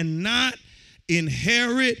 we cannot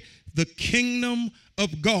inherit the kingdom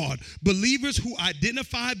of God. Believers who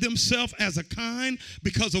identify themselves as a kind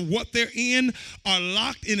because of what they're in are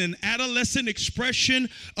locked in an adolescent expression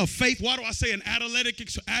of faith. Why do I say an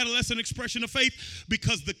adolescent expression of faith?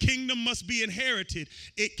 Because the kingdom must be inherited.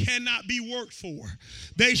 It cannot be worked for.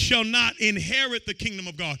 They shall not inherit the kingdom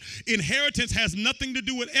of God. Inheritance has nothing to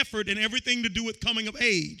do with effort and everything to do with coming of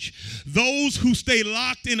age. Those who stay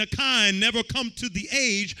locked in a kind never come to the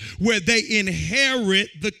age where they inherit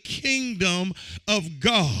the kingdom of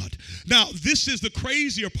God. Now, this is the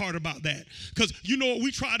crazier part about that, because you know what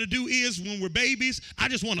we try to do is when we're babies, I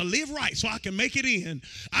just want to live right so I can make it in.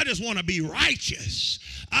 I just want to be righteous.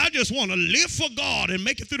 I just want to live for God and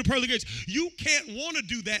make it through the pearly gates. You can't want to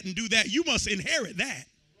do that and do that. You must inherit that.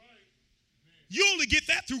 You only get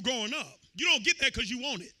that through growing up. You don't get that because you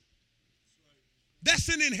want it. That's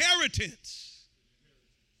an inheritance.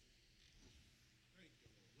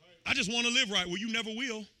 I just want to live right. Well, you never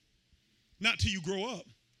will. Not till you grow up.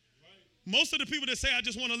 Most of the people that say, I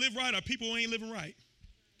just want to live right, are people who ain't living right.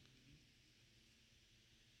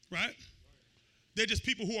 Right? They're just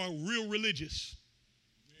people who are real religious.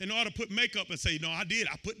 And ought to put makeup and say, no, I did.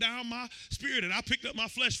 I put down my spirit and I picked up my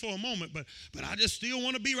flesh for a moment, but I just still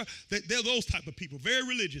want to be right. They're those type of people, very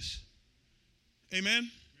religious. Amen?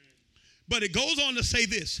 But it goes on to say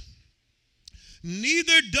this.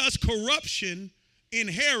 Neither does corruption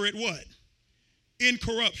inherit what?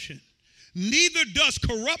 Incorruption. Neither does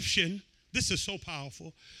corruption, this is so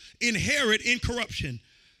powerful, inherit incorruption.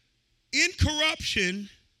 Incorruption,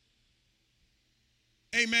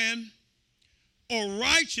 amen, or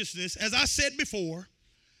righteousness, as I said before,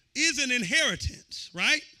 is an inheritance,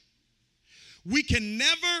 right? We can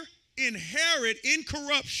never inherit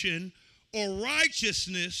incorruption or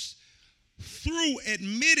righteousness through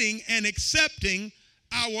admitting and accepting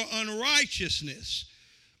our unrighteousness,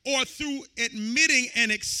 or through admitting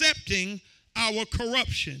and accepting our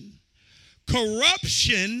corruption.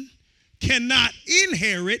 Corruption cannot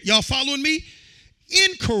inherit, y'all following me?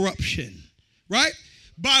 Incorruption, right?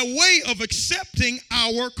 By way of accepting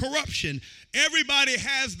our corruption. Everybody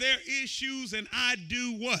has their issues, and I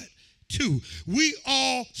do what? Too. We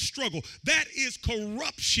all struggle. That is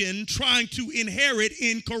corruption trying to inherit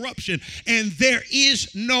incorruption. And there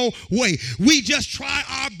is no way. We just try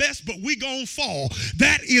our best, but we gonna fall.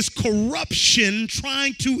 That is corruption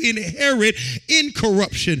trying to inherit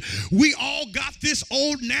incorruption. We all got this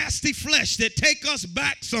old nasty flesh that take us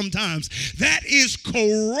back sometimes. That is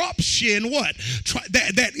corruption. What?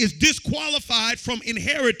 That is disqualified from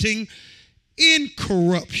inheriting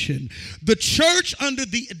incorruption. The church under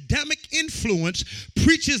the Adamic influence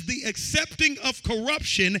preaches the accepting of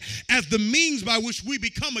corruption as the means by which we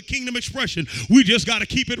become a kingdom expression. We just got to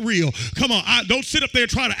keep it real. Come on, don't sit up there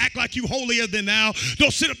and try to act like you holier than thou.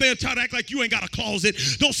 Don't sit up there and try to act like you ain't got a closet.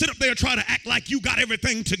 Don't sit up there and try to act like you got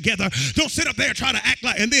everything together. Don't sit up there and try to act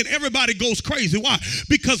like, and then everybody goes crazy. Why?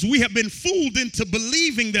 Because we have been fooled into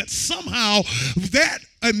believing that somehow that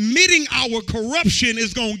admitting our corruption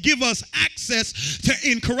is going to give us access to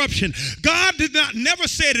incorruption. God did not never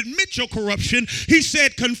said admit your corruption. He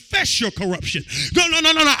said confess your corruption. No.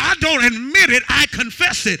 I don't admit it. I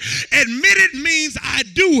confess it. Admit it means I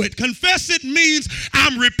do it. Confess it means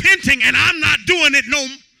I'm repenting and I'm not doing it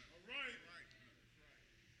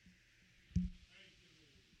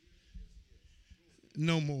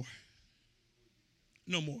no more.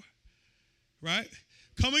 No more. Right?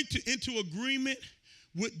 Coming into agreement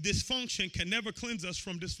with dysfunction can never cleanse us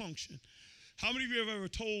from dysfunction. How many of you have ever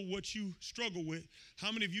told what you struggle with?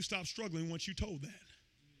 How many of you stopped struggling once you told that?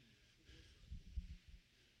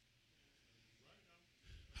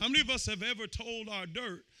 How many of us have ever told our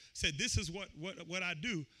dirt, said this is what I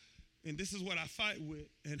do, and this is what I fight with,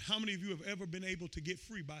 and how many of you have ever been able to get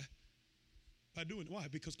free by doing it? Why?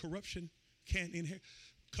 Because corruption can't inherit.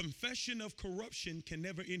 Confession of corruption can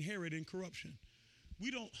never inherit in corruption.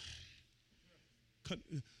 We don't.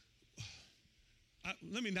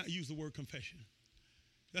 Let me not use the word confession.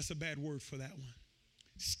 That's a bad word for that one.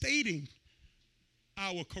 Stating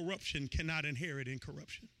our corruption cannot inherit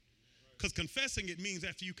incorruption. Because confessing it means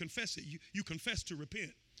after you confess it, you confess to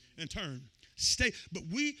repent and turn. But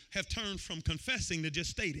we have turned from confessing to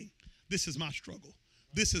just stating, this is my struggle.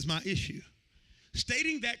 This is my issue.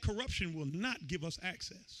 Stating that corruption will not give us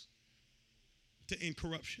access to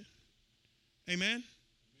incorruption. Amen?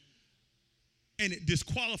 And it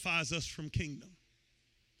disqualifies us from kingdom.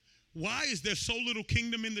 Why is there so little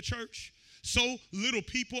kingdom in the church? So little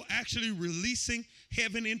people actually releasing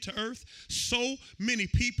heaven into earth? So little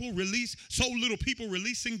people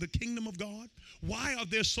releasing the kingdom of God? Why are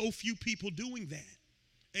there so few people doing that?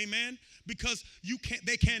 Amen? Because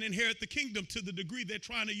they can't inherit the kingdom to the degree they're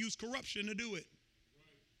trying to use corruption to do it.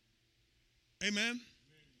 Amen.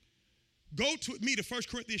 Go to me to 1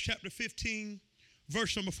 Corinthians chapter 15,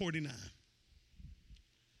 verse number 49.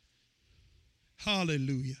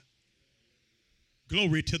 Hallelujah.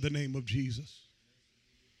 Glory to the name of Jesus.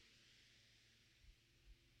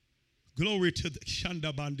 Glory to the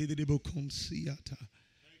Shanda Bandidebo Konsiata.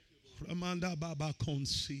 Ramanda Baba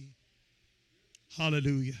Konsi.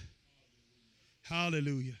 Hallelujah.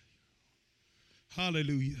 Hallelujah.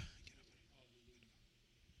 Hallelujah.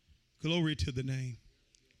 Glory to the name.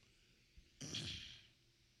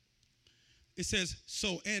 It says,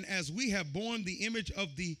 so, and as we have borne the image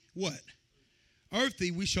of the what?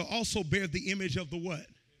 Earthy, we shall also bear the image of the what?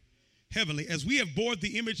 Heavenly. As we have borne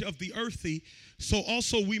the image of the earthy, so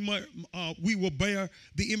also we will bear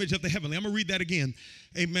the image of the heavenly. I'm going to read that again.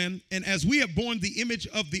 Amen. And as we have borne the image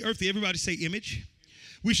of the earthy, everybody say image.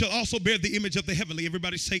 We shall also bear the image of the heavenly.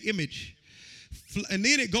 Everybody say image. And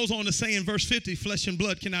then it goes on to say in verse 50, flesh and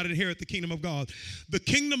blood cannot inherit the kingdom of God. The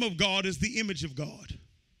kingdom of God is the image of God.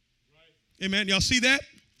 Amen. Y'all see that?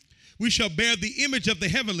 We shall bear the image of the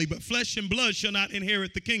heavenly, but flesh and blood shall not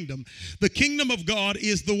inherit the kingdom. The kingdom of God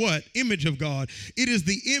is the what? Image of God. It is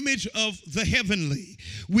the image of the heavenly.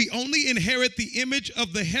 We only inherit the image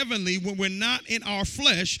of the heavenly when we're not in our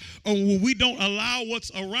flesh, or when we don't allow what's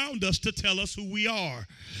around us to tell us who we are.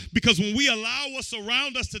 Because when we allow what's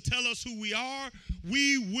around us to tell us who we are,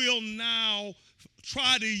 we will now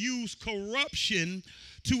try to use corruption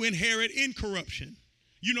to inherit incorruption.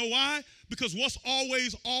 You know why? Because what's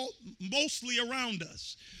always mostly around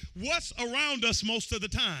us? What's around us most of the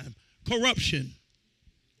time? Corruption.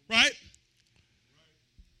 Right?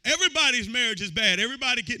 Everybody's marriage is bad.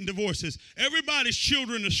 Everybody getting divorces. Everybody's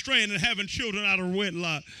children are straying and having children out of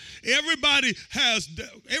wedlock. Everybody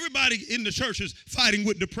in the church is fighting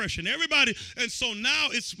with depression. And so now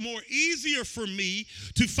it's more easier for me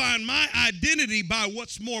to find my identity by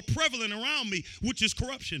what's more prevalent around me, which is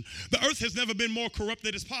corruption. The earth has never been more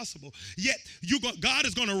corrupted as possible. Yet God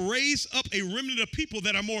is going to raise up a remnant of people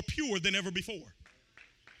that are more pure than ever before.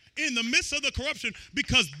 In the midst of the corruption,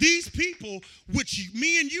 because these people, which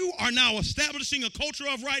me and you are now establishing a culture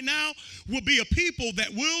of right now, will be a people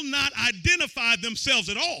that will not identify themselves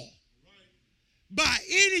at all by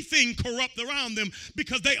anything corrupt around them,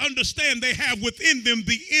 because they understand they have within them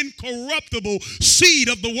the incorruptible seed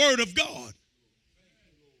of the word of God.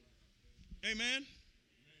 Amen.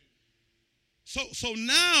 So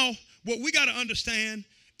now what we got to understand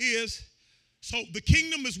is, so the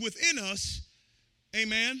kingdom is within us.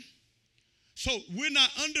 Amen. So we're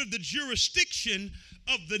not under the jurisdiction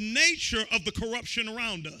of the nature of the corruption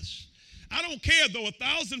around us. I don't care though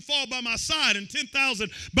 1,000 fall by my side and 10,000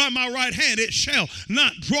 by my right hand, it shall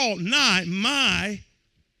not draw nigh my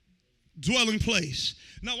dwelling place.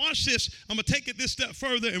 Now watch this. I'm going to take it this step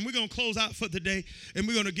further, and we're going to close out for the day, and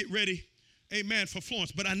we're going to get ready, amen, for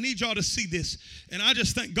Florence. But I need y'all to see this, and I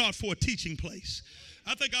just thank God for a teaching place.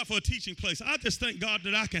 I thank God for a teaching place. I just thank God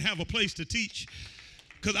that I can have a place to teach,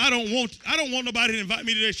 because I don't want nobody to invite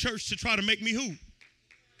me to their church to try to make me who.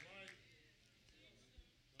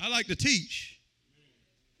 I like to teach.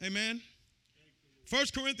 Amen. 1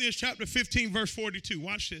 Corinthians chapter 15, verse 42.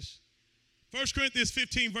 Watch this. 1 Corinthians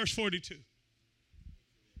 15, verse 42.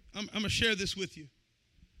 I'm going to share this with you.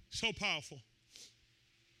 So powerful.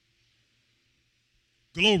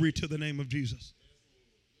 Glory to the name of Jesus.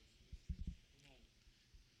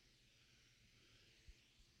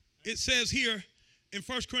 It says here in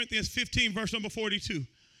 1 Corinthians 15, verse number 42.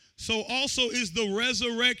 So also is the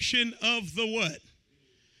resurrection of the what?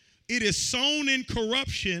 It is sown in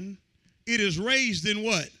corruption. It is raised in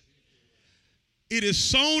what? It is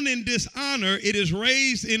sown in dishonor. It is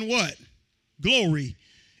raised in what? Glory.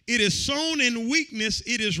 It is sown in weakness.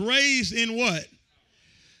 It is raised in what?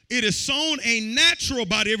 It is sown a natural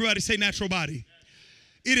body. Everybody say natural body.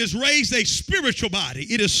 It is raised a spiritual body.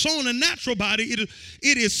 It is sown a natural body.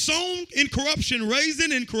 It is sown in corruption, raised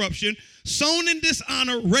in incorruption, sown in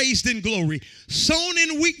dishonor, raised in glory, sown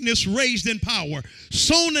in weakness, raised in power,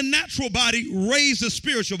 sown a natural body, raised a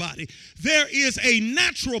spiritual body. There is a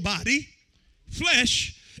natural body,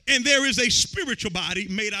 flesh, and there is a spiritual body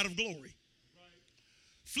made out of glory.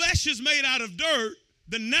 Flesh is made out of dirt.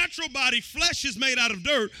 The natural body, flesh, is made out of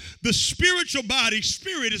dirt. The spiritual body,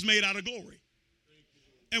 spirit, is made out of glory.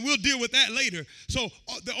 And we'll deal with that later. So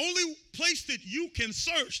the only place that you can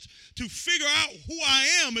search to figure out who I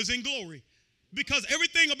am is in glory, because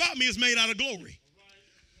everything about me is made out of glory.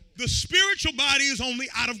 The spiritual body is only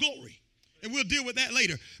out of glory, and we'll deal with that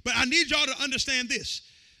later. But I need y'all to understand this.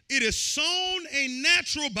 It is sown a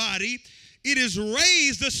natural body. It is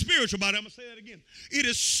raised a spiritual body. I'm going to say that again. It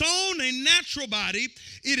is sown a natural body.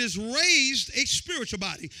 It is raised a spiritual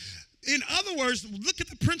body. In other words, look at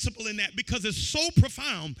the principle in that because it's so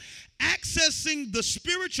profound. Accessing the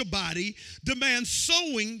spiritual body demands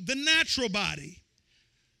sowing the natural body.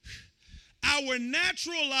 Our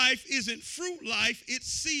natural life isn't fruit life, it's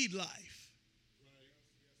seed life.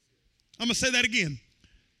 I'm going to say that again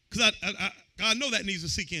because I know that needs to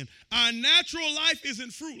sink in. Our natural life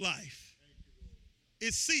isn't fruit life,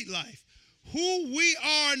 it's seed life. Who we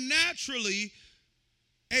are naturally,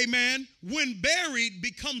 amen, when buried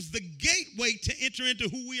becomes the gateway to enter into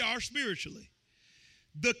who we are spiritually.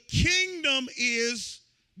 The kingdom is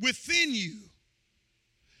within you.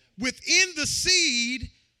 Within the seed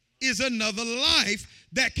is another life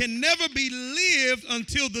that can never be lived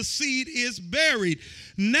until the seed is buried.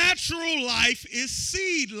 Natural life is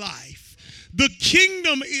seed life. The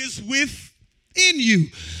kingdom is within you.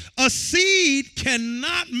 A seed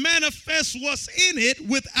cannot manifest what's in it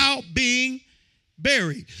without being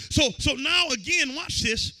buried. So now again, watch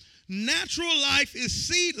this. Natural life is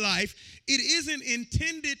seed life. It isn't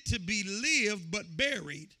intended to be lived but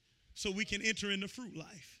buried so we can enter into fruit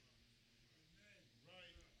life.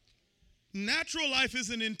 Natural life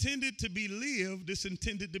isn't intended to be lived, it's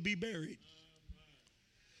intended to be buried.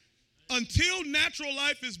 Until natural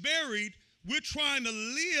life is buried, we're trying to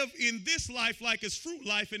live in this life like it's fruit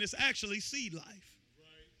life, and it's actually seed life.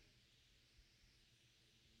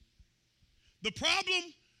 The problem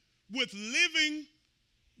with living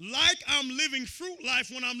like I'm living fruit life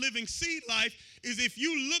when I'm living seed life is if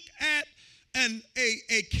you look at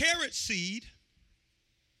a carrot seed,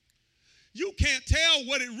 you can't tell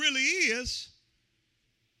what it really is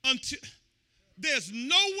until there's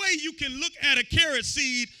no way you can look at a carrot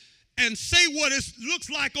seed and say what it looks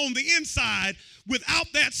like on the inside without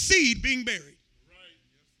that seed being buried. Right.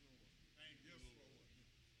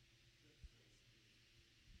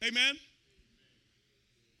 Yes, Lord. Amen.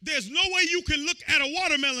 There's no way you can look at a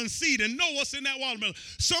watermelon seed and know what's in that watermelon.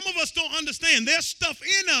 Some of us don't understand. There's stuff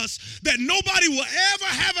in us that nobody will ever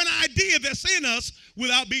have an idea that's in us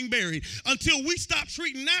without being buried until we stop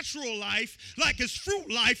treating natural life like it's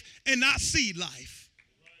fruit life and not seed life.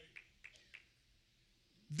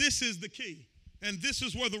 This is the key. And this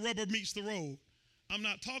is where the rubber meets the road. I'm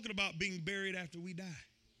not talking about being buried after we die,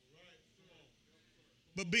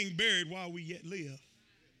 but being buried while we yet live.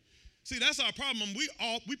 See, that's our problem.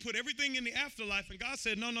 We put everything in the afterlife, and God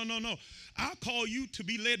said, no. I'll call you to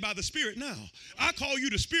be led by the Spirit now. I call you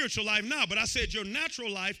to spiritual life now, but I said your natural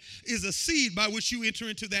life is a seed by which you enter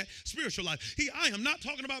into that spiritual life. I am not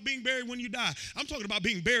talking about being buried when you die. I'm talking about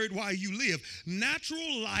being buried while you live.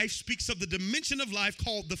 Natural life speaks of the dimension of life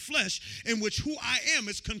called the flesh, in which who I am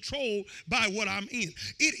is controlled by what I'm in.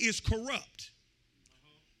 It is corrupt.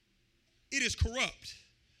 It is corrupt.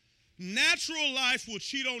 Natural life will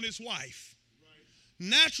cheat on his wife.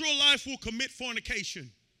 Natural life will commit fornication.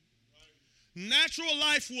 Natural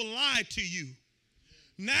life will lie to you.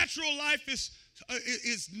 Natural life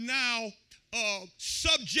is now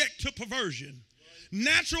subject to perversion.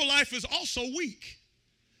 Natural life is also weak.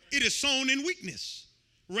 It is sown in weakness,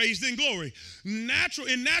 raised in glory. In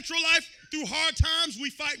natural life, through hard times, we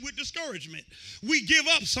fight with discouragement. We give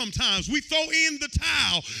up sometimes. We throw in the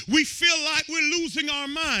towel. We feel like we're losing our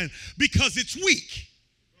mind because it's weak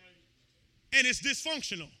and it's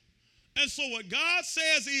dysfunctional. And so what God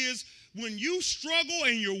says is when you struggle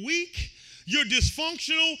and you're weak, you're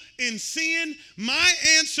dysfunctional in sin, my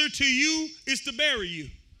answer to you is to bury you.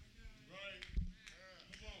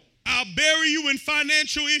 I'll bury you in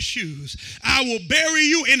financial issues. I will bury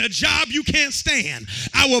you in a job you can't stand.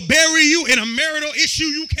 I will bury you in a marital issue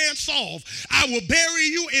you can't solve. I will bury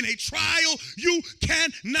you in a trial you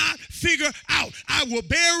cannot figure out. I will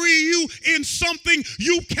bury you in something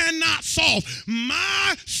you cannot solve.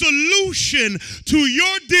 My solution to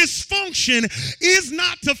your dysfunction is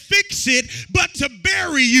not to fix it, but to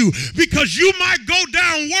bury you, because you might go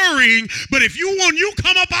down worrying, but when you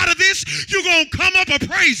come up out of this, you're going to come up a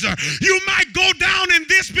praiser. You might go down in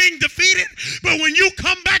this being defeated, but when you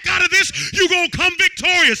come back out of this, you're going to come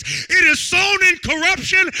victorious. It is sown in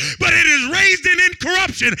corruption, but it is raised in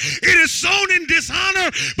incorruption. It is sown in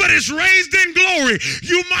dishonor, but it's raised in glory.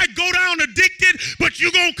 You might go down addicted, but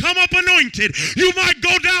you're going to come up anointed. You might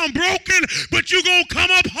go down broken, but you're going to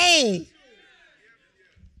come up whole.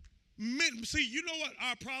 See, you know what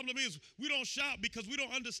our problem is? We don't shout because we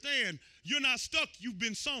don't understand. You're not stuck. You've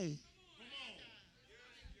been sown.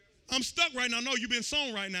 I'm stuck right now. No, you've been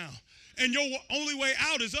sown right now. And your only way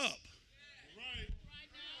out is up.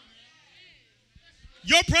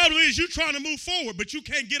 Your problem is you're trying to move forward, but you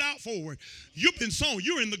can't get out forward. You've been sown.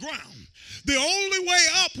 You're in the ground. The only way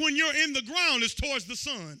up when you're in the ground is towards the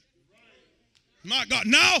sun. My God.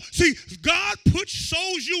 Now, see, God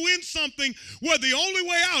shows you in something where the only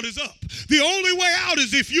way out is up. The only way out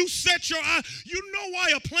is if you set your eye. You know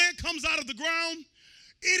why a plant comes out of the ground?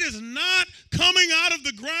 It is not coming out of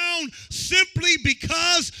the ground simply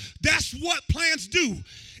because that's what plants do.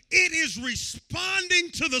 It is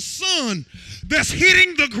responding to the sun that's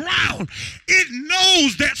hitting the ground. It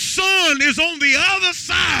knows that sun is on the other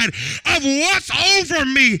side of what's over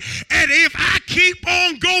me. And if I keep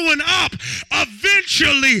on going up,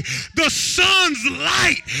 eventually the sun's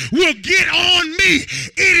light will get on me.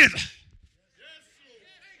 It is.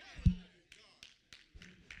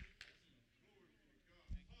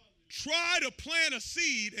 Try to plant a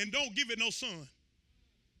seed and don't give it no sun.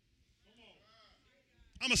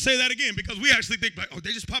 I'm going to say that again because we actually think, like, oh,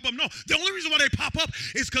 they just pop up. No, the only reason why they pop up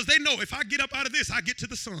is because they know if I get up out of this, I get to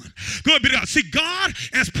the sun. Glory be to God. See, God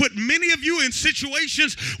has put many of you in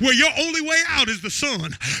situations where your only way out is the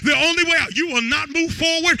sun. The only way out. You will not move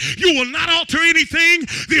forward. You will not alter anything.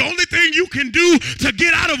 The only thing you can do to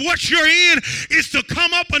get out of what you're in is to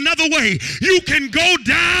come up another way. You can go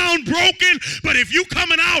down broken, but if you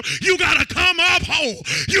coming out, you got to come up whole.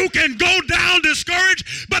 You can go down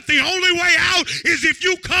discouraged, but the only way out is if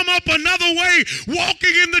you come up another way,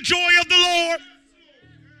 walking in the joy of the Lord.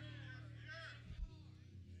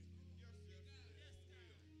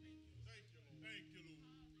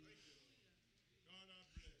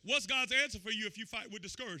 What's God's answer for you if you fight with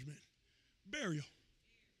discouragement? Burial.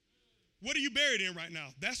 What are you buried in right now?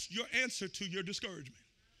 That's your answer to your discouragement.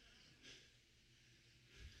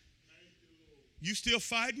 You still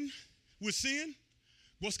fighting with sin?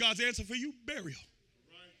 What's God's answer for you? Burial.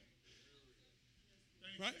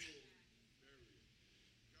 Right?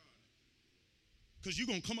 Because you're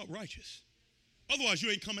going to come up righteous. Otherwise,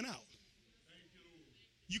 you ain't coming out.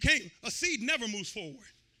 You can't. A seed never moves forward.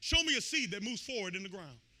 Show me a seed that moves forward in the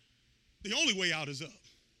ground. The only way out is up.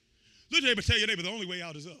 Look at your neighbor, tell your neighbor, the only way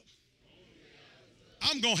out is up.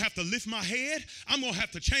 I'm going to have to lift my head. I'm going to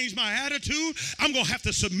have to change my attitude. I'm going to have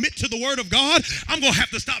to submit to the word of God. I'm going to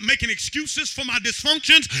have to stop making excuses for my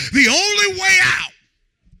dysfunctions. The only way out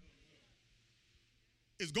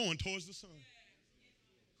is going towards the sun.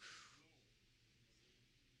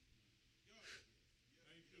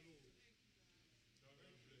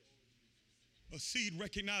 A seed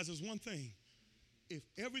recognizes one thing. If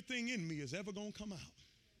everything in me is ever going to come out,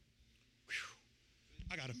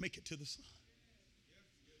 I got to make it to the sun.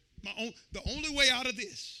 The only way out of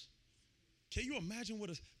this, can you imagine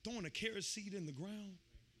throwing a carrot seed in the ground?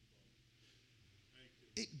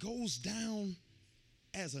 It goes down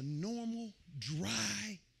as a normal,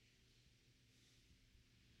 dry,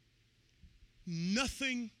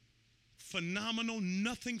 nothing phenomenal,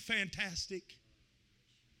 nothing fantastic,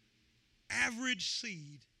 average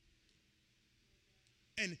seed.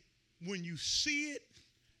 And when you see it,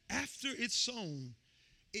 after it's sown,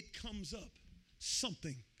 it comes up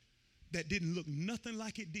something that didn't look nothing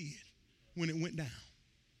like it did when it went down.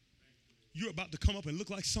 You're about to come up and look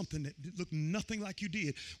like something that looked nothing like you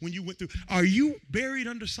did when you went through. Are you buried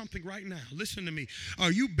under something right now? Listen to me.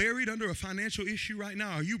 Are you buried under a financial issue right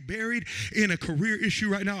now? Are you buried in a career issue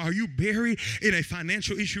right now? Are you buried in a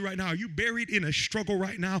financial issue right now? Are you buried in a struggle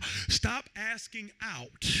right now? Stop asking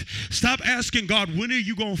out. Stop asking God, when are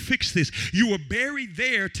you going to fix this? You were buried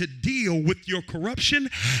there to deal with your corruption.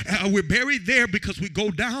 We're buried there because we go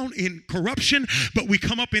down in corruption, but we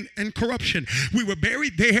come up in corruption. We were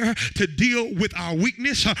buried there to deal with our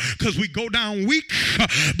weakness because we go down weak,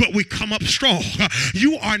 but we come up strong.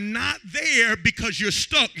 You are not there because you're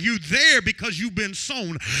stuck. You're there because you've been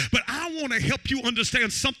sown. But I want to help you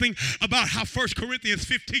understand something about how 1 Corinthians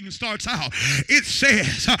 15 starts out. It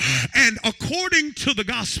says, and according to the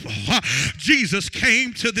gospel, Jesus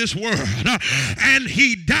came to this world and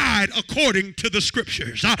he died according to the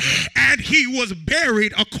scriptures, and he was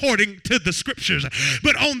buried according to the scriptures.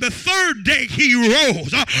 But on the third day he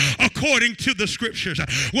rose according to the scriptures.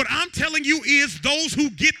 What I'm telling you is those who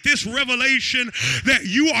get this revelation that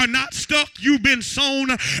you are not stuck, you've been sown,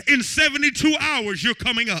 in 72 hours you're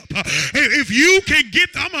coming up. If you can get,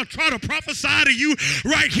 I'm going to try to prophesy to you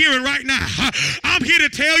right here and right now. I'm here to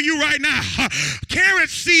tell you right now, carrot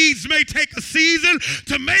seeds may take a season,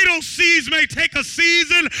 tomato seeds may take a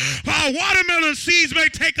season, watermelon seeds may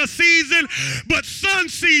take a season, but sun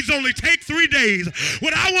seeds only take 3 days.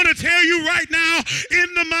 What I want to tell you right now,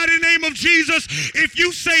 in the mighty name of Jesus, if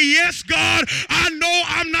you say, yes, God, I know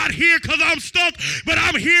I'm not here because I'm stuck, but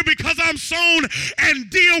I'm here because I'm sown, and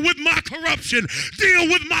deal with my corruption, deal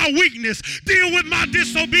with my weakness, deal with my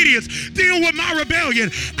disobedience, deal with my rebellion.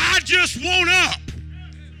 I just want up.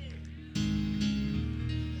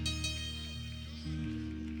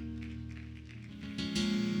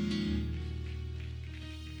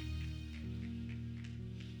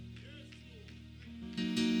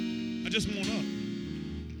 just want up.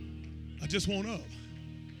 I just want up.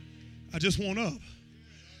 I just want up.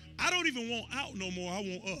 I don't even want out no more. I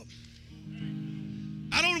want up.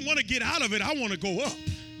 I don't want to get out of it. I want to go up.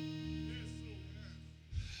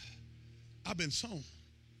 I've been sown.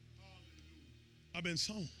 I've been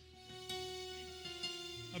sown.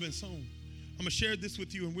 I've been sown. I'm going to share this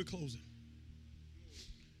with you and we're closing.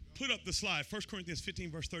 Put up the slide. 1 Corinthians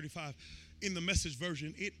 15 verse 35. In the Message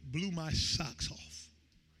version, it blew my socks off.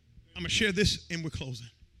 I'm going to share this and we're closing.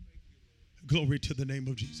 Glory to the name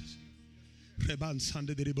of Jesus.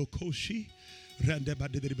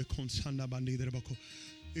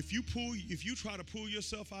 If you try to pull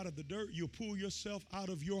yourself out of the dirt, you'll pull yourself out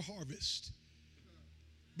of your harvest.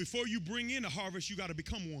 Before you bring in a harvest, you got to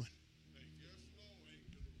become one.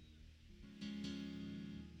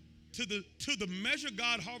 To the measure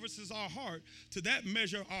God harvests our heart, to that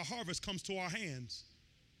measure our harvest comes to our hands.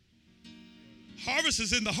 Harvest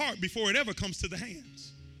is in the heart before it ever comes to the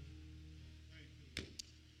hands.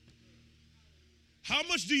 How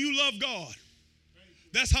much do you love God?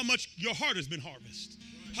 That's how much your heart has been harvested.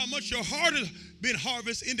 How much your heart has been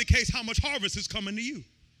harvested indicates how much harvest is coming to you.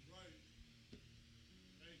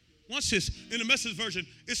 Watch this. In the Message version,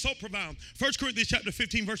 it's so profound. 1 Corinthians chapter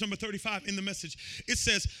 15, verse number 35 in the Message. It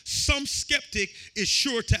says, some skeptic is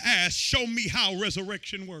sure to ask, show me how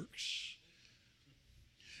resurrection works.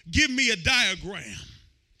 Give me a diagram.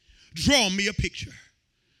 Draw me a picture.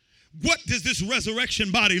 What does this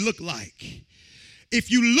resurrection body look like? If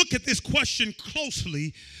you look at this question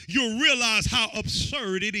closely, you'll realize how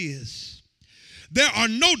absurd it is. There are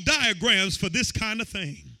no diagrams for this kind of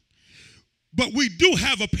thing. But we do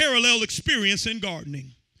have a parallel experience in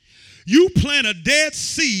gardening. You plant a dead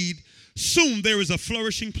seed, soon there is a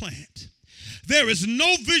flourishing plant. There is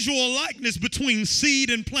no visual likeness between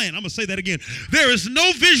seed and plant. I'm going to say that again. There is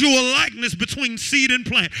no visual likeness between seed and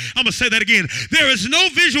plant. I'm going to say that again. There is no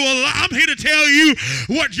visual. I'm here to tell you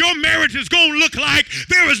what your marriage is going to look like.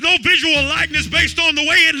 There is no visual likeness based on the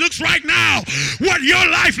way it looks right now. What your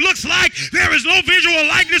life looks like, there is no visual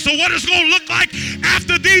likeness of what it's going to look like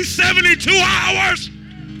after these 72 hours.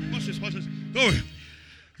 Watch this. Go ahead.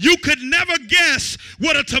 You could never guess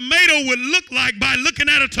what a tomato would look like by looking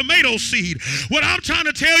at a tomato seed. What I'm trying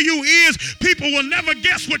to tell you is people will never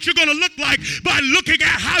guess what you're going to look like by looking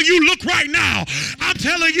at how you look right now. I'm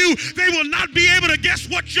telling you, they will not be able to guess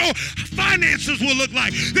what your finances will look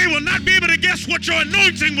like. They will not be able to guess what your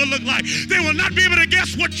anointing will look like. They will not be able to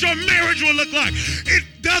guess what your marriage will look like. It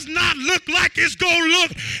does not look like it's going to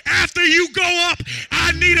look after you go up.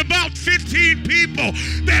 I need about 15 people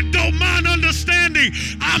that don't mind understanding.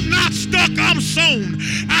 I'm not stuck, I'm sown.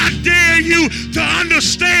 I dare you to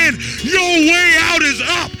understand your way out is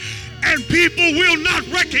up. And people will not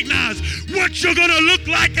recognize what you're going to look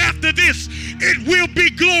like after this. It will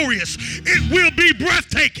be glorious. It will be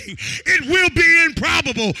breathtaking. It will be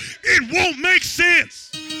improbable. It won't make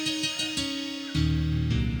sense.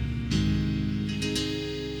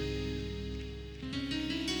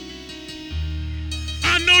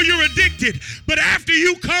 I know you're addicted, but after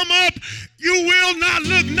you come up, you will not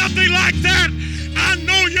look nothing like that. I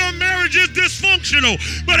know your marriage is dysfunctional,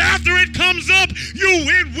 but after it comes up,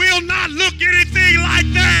 it will not look anything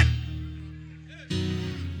like that.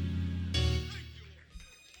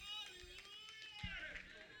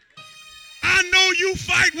 I know you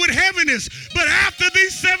fight with heaviness, but after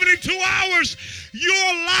these 72 hours,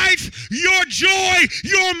 your life, your joy,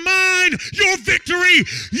 your mind, your victory,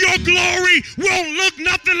 your glory won't look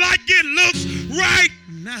nothing like it looks right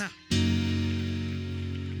now.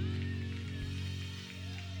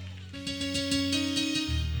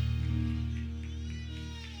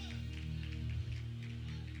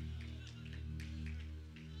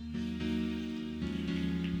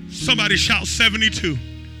 Somebody shout 72.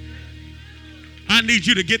 I need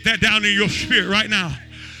you to get that down in your spirit right now.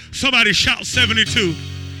 Somebody shout 72.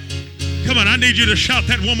 Come on, I need you to shout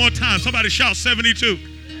that one more time. Somebody shout 72.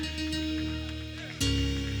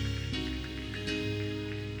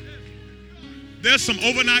 There's some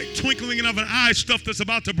overnight twinkling of an eye stuff that's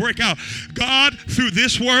about to break out. God, through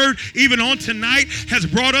this word, even on tonight, has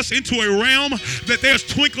brought us into a realm that there's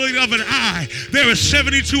twinkling of an eye. There is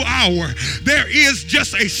 72 hour. There is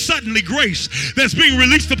just a suddenly grace that's being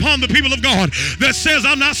released upon the people of God that says,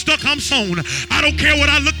 I'm not stuck, I'm sown. I don't care what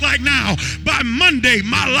I look like now. By Monday,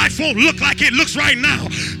 my life won't look like it looks right now.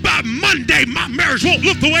 By Monday, my marriage won't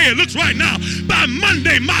look the way it looks right now. By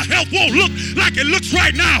Monday, my health won't look like it looks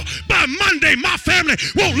right now. By Monday, my family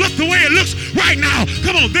won't look the way it looks right now.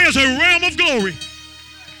 Come on, there's a realm of glory.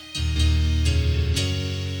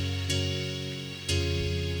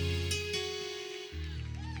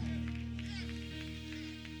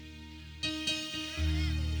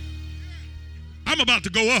 I'm about to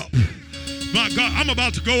go up. My God, I'm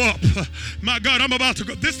about to go up. My God, I'm about to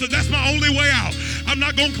go. That's my only way out. I'm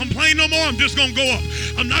not going to complain no more. I'm just going to go up.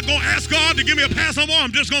 I'm not going to ask God to give me a pass no more.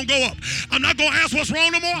 I'm just going to go up. I'm not going to ask what's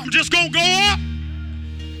wrong no more. I'm just going to go up.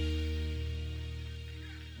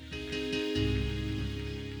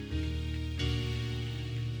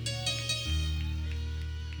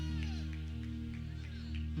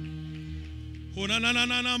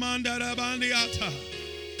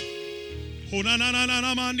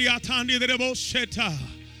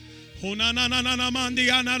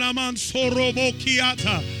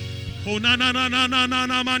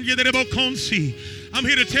 I'm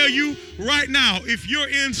here to tell you right now, if you're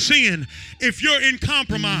in sin, if you're in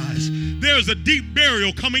compromise, there's a deep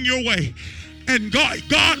burial coming your way. And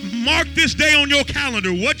God, mark this day on your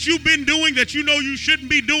calendar. What you've been doing that you know you shouldn't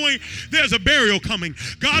be doing, there's a burial coming.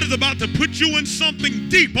 God is about to put you in something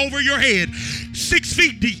deep over your head, 6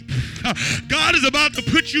 feet deep. God is about to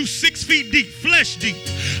put you 6 feet deep, flesh deep.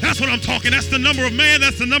 That's what I'm talking. That's the number of man.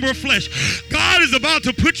 That's the number of flesh. God is about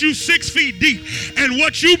to put you 6 feet deep. And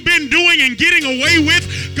what you've been doing and getting away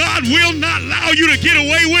with, God will not allow you to get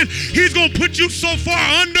away with. He's going to put you so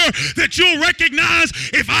far under that you'll recognize,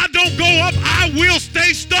 if I don't go up, I will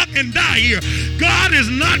stay stuck and die here. God is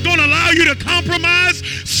not going to allow you to compromise,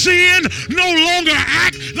 sin, no longer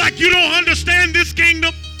act like you don't understand this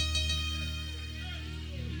kingdom.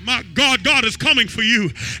 My God, God is coming for you.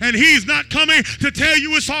 And he's not coming to tell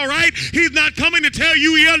you it's all right. He's not coming to tell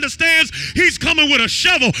you he understands. He's coming with a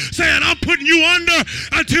shovel saying, I'm putting you under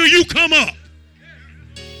until you come up.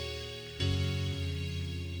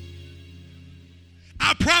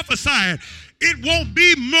 I prophesied it won't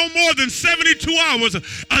be no more than 72 hours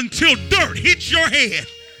until dirt hits your head.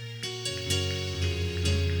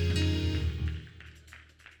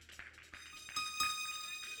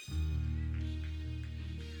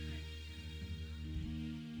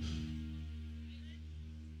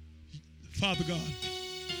 Father God,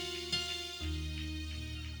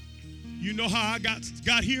 you know how I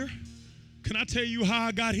got here? Can I tell you how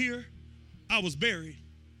I got here? I was buried.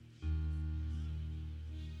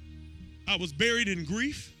 I was buried in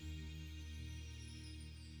grief.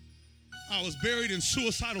 I was buried in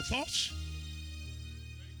suicidal thoughts.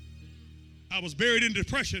 I was buried in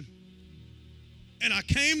depression. And I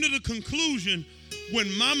came to the conclusion,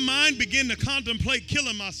 when my mind began to contemplate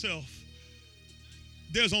killing myself,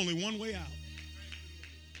 there's only one way out.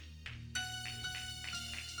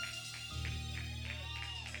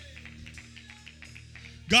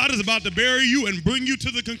 God is about to bury you and bring you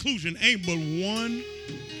to the conclusion, ain't but one.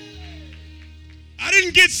 I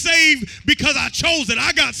didn't get saved because I chose it.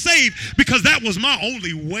 I got saved because that was my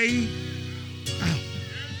only way out.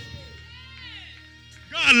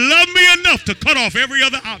 God loved me enough to cut off every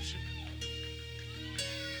other option.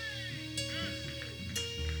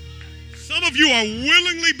 Some of you are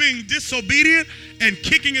willingly being disobedient and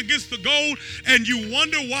kicking against the gold, and you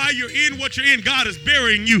wonder why you're in what you're in. God is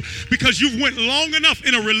burying you because you've went long enough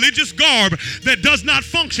in a religious garb that does not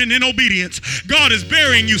function in obedience. God is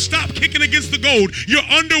burying you. Stop kicking against the gold. You're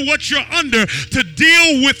under what you're under to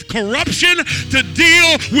deal with corruption, to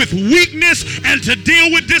deal with weakness, and to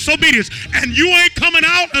deal with disobedience. And you ain't coming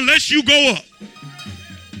out unless you go up.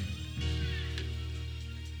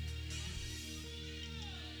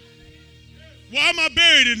 Why am I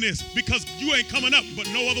buried in this? Because you ain't coming up but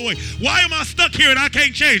no other way. Why am I stuck here and I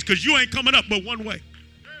can't change? Because you ain't coming up but one way.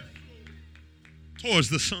 Towards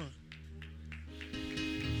the sun.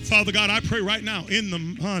 Father God, I pray right now in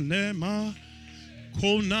the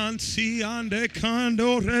Konansi ande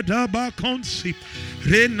kando redaba konsi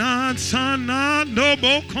renan sana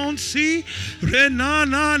nobo konsi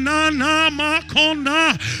renana na na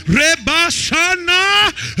makona rebashana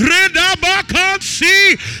redaba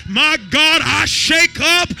konsi. My God, I shake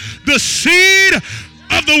up the seed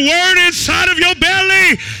of the word inside of your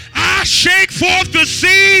belly. I shake forth the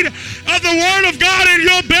seed of the word of God in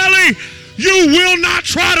your belly. You will not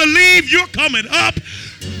try to leave. You're coming up.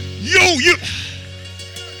 You.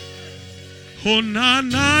 Oh, na,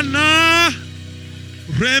 na, na,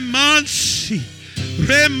 remansi,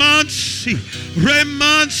 remansi,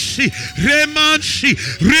 remansi, remansi,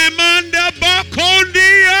 remanda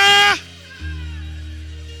bakondia,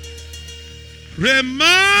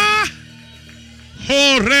 rema,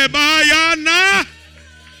 ho rebayana,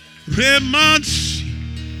 remansi,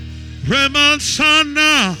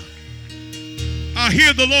 remansana. I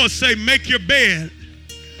hear the Lord say, make your bed.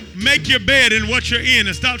 Make your bed in what you're in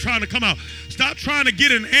and stop trying to come out. Stop trying to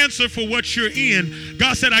get an answer for what you're in.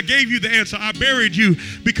 God said, I gave you the answer. I buried you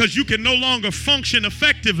because you can no longer function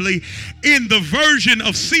effectively in the version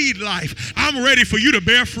of seed life. I'm ready for you to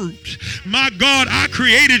bear fruit. My God, I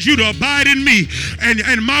created you to abide in me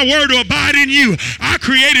and my word to abide in you. I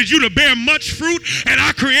created you to bear much fruit, and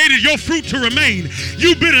I created your fruit to remain.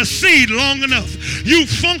 You've been a seed long enough. You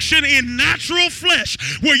function in natural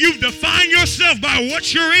flesh where you've defined yourself by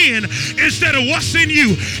what you're in instead of what's in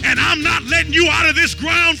you. And I'm not letting you out of this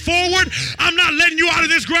ground forward. I'm not letting you out of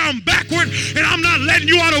this ground backward. And I'm not letting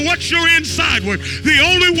you out of what you're in sideward. The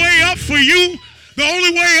only way up for you, the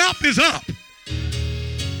only way up is up.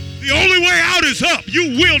 The only way out is up.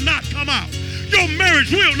 You will not come out. Your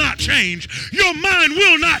marriage will not change. Your mind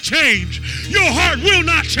will not change. Your heart will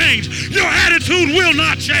not change. Your attitude will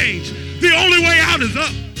not change. The only way out is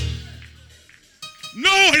up.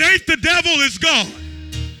 No, it ain't the devil, it's God.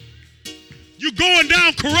 You're going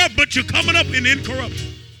down corrupt, but you're coming up in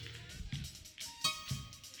incorruption.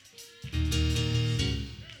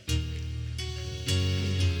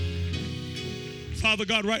 Father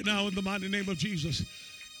God, right now in the mighty name of Jesus,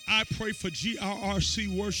 I pray for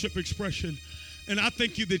GRRC worship expression. And I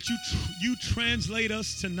thank you that you translate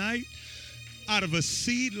us tonight out of a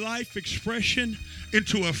seed life expression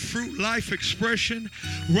into a fruit life expression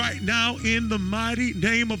right now in the mighty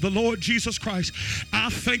name of the Lord Jesus Christ. I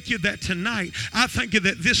thank you that tonight, I thank you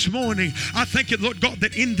that this morning, I thank you, Lord God,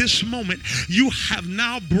 that in this moment you have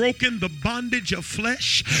now broken the bondage of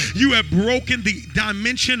flesh. You have broken the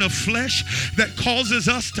dimension of flesh that causes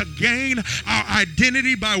us to gain our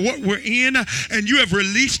identity by what we're in, and you have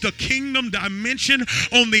released a kingdom dimension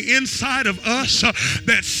on the inside of us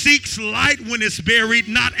that seeks light when it's buried,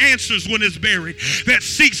 not answers when it's buried. That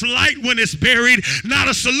seeks light when it's buried, not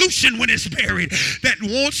a solution when it's buried. That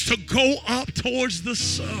wants to go up towards the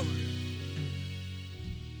sun.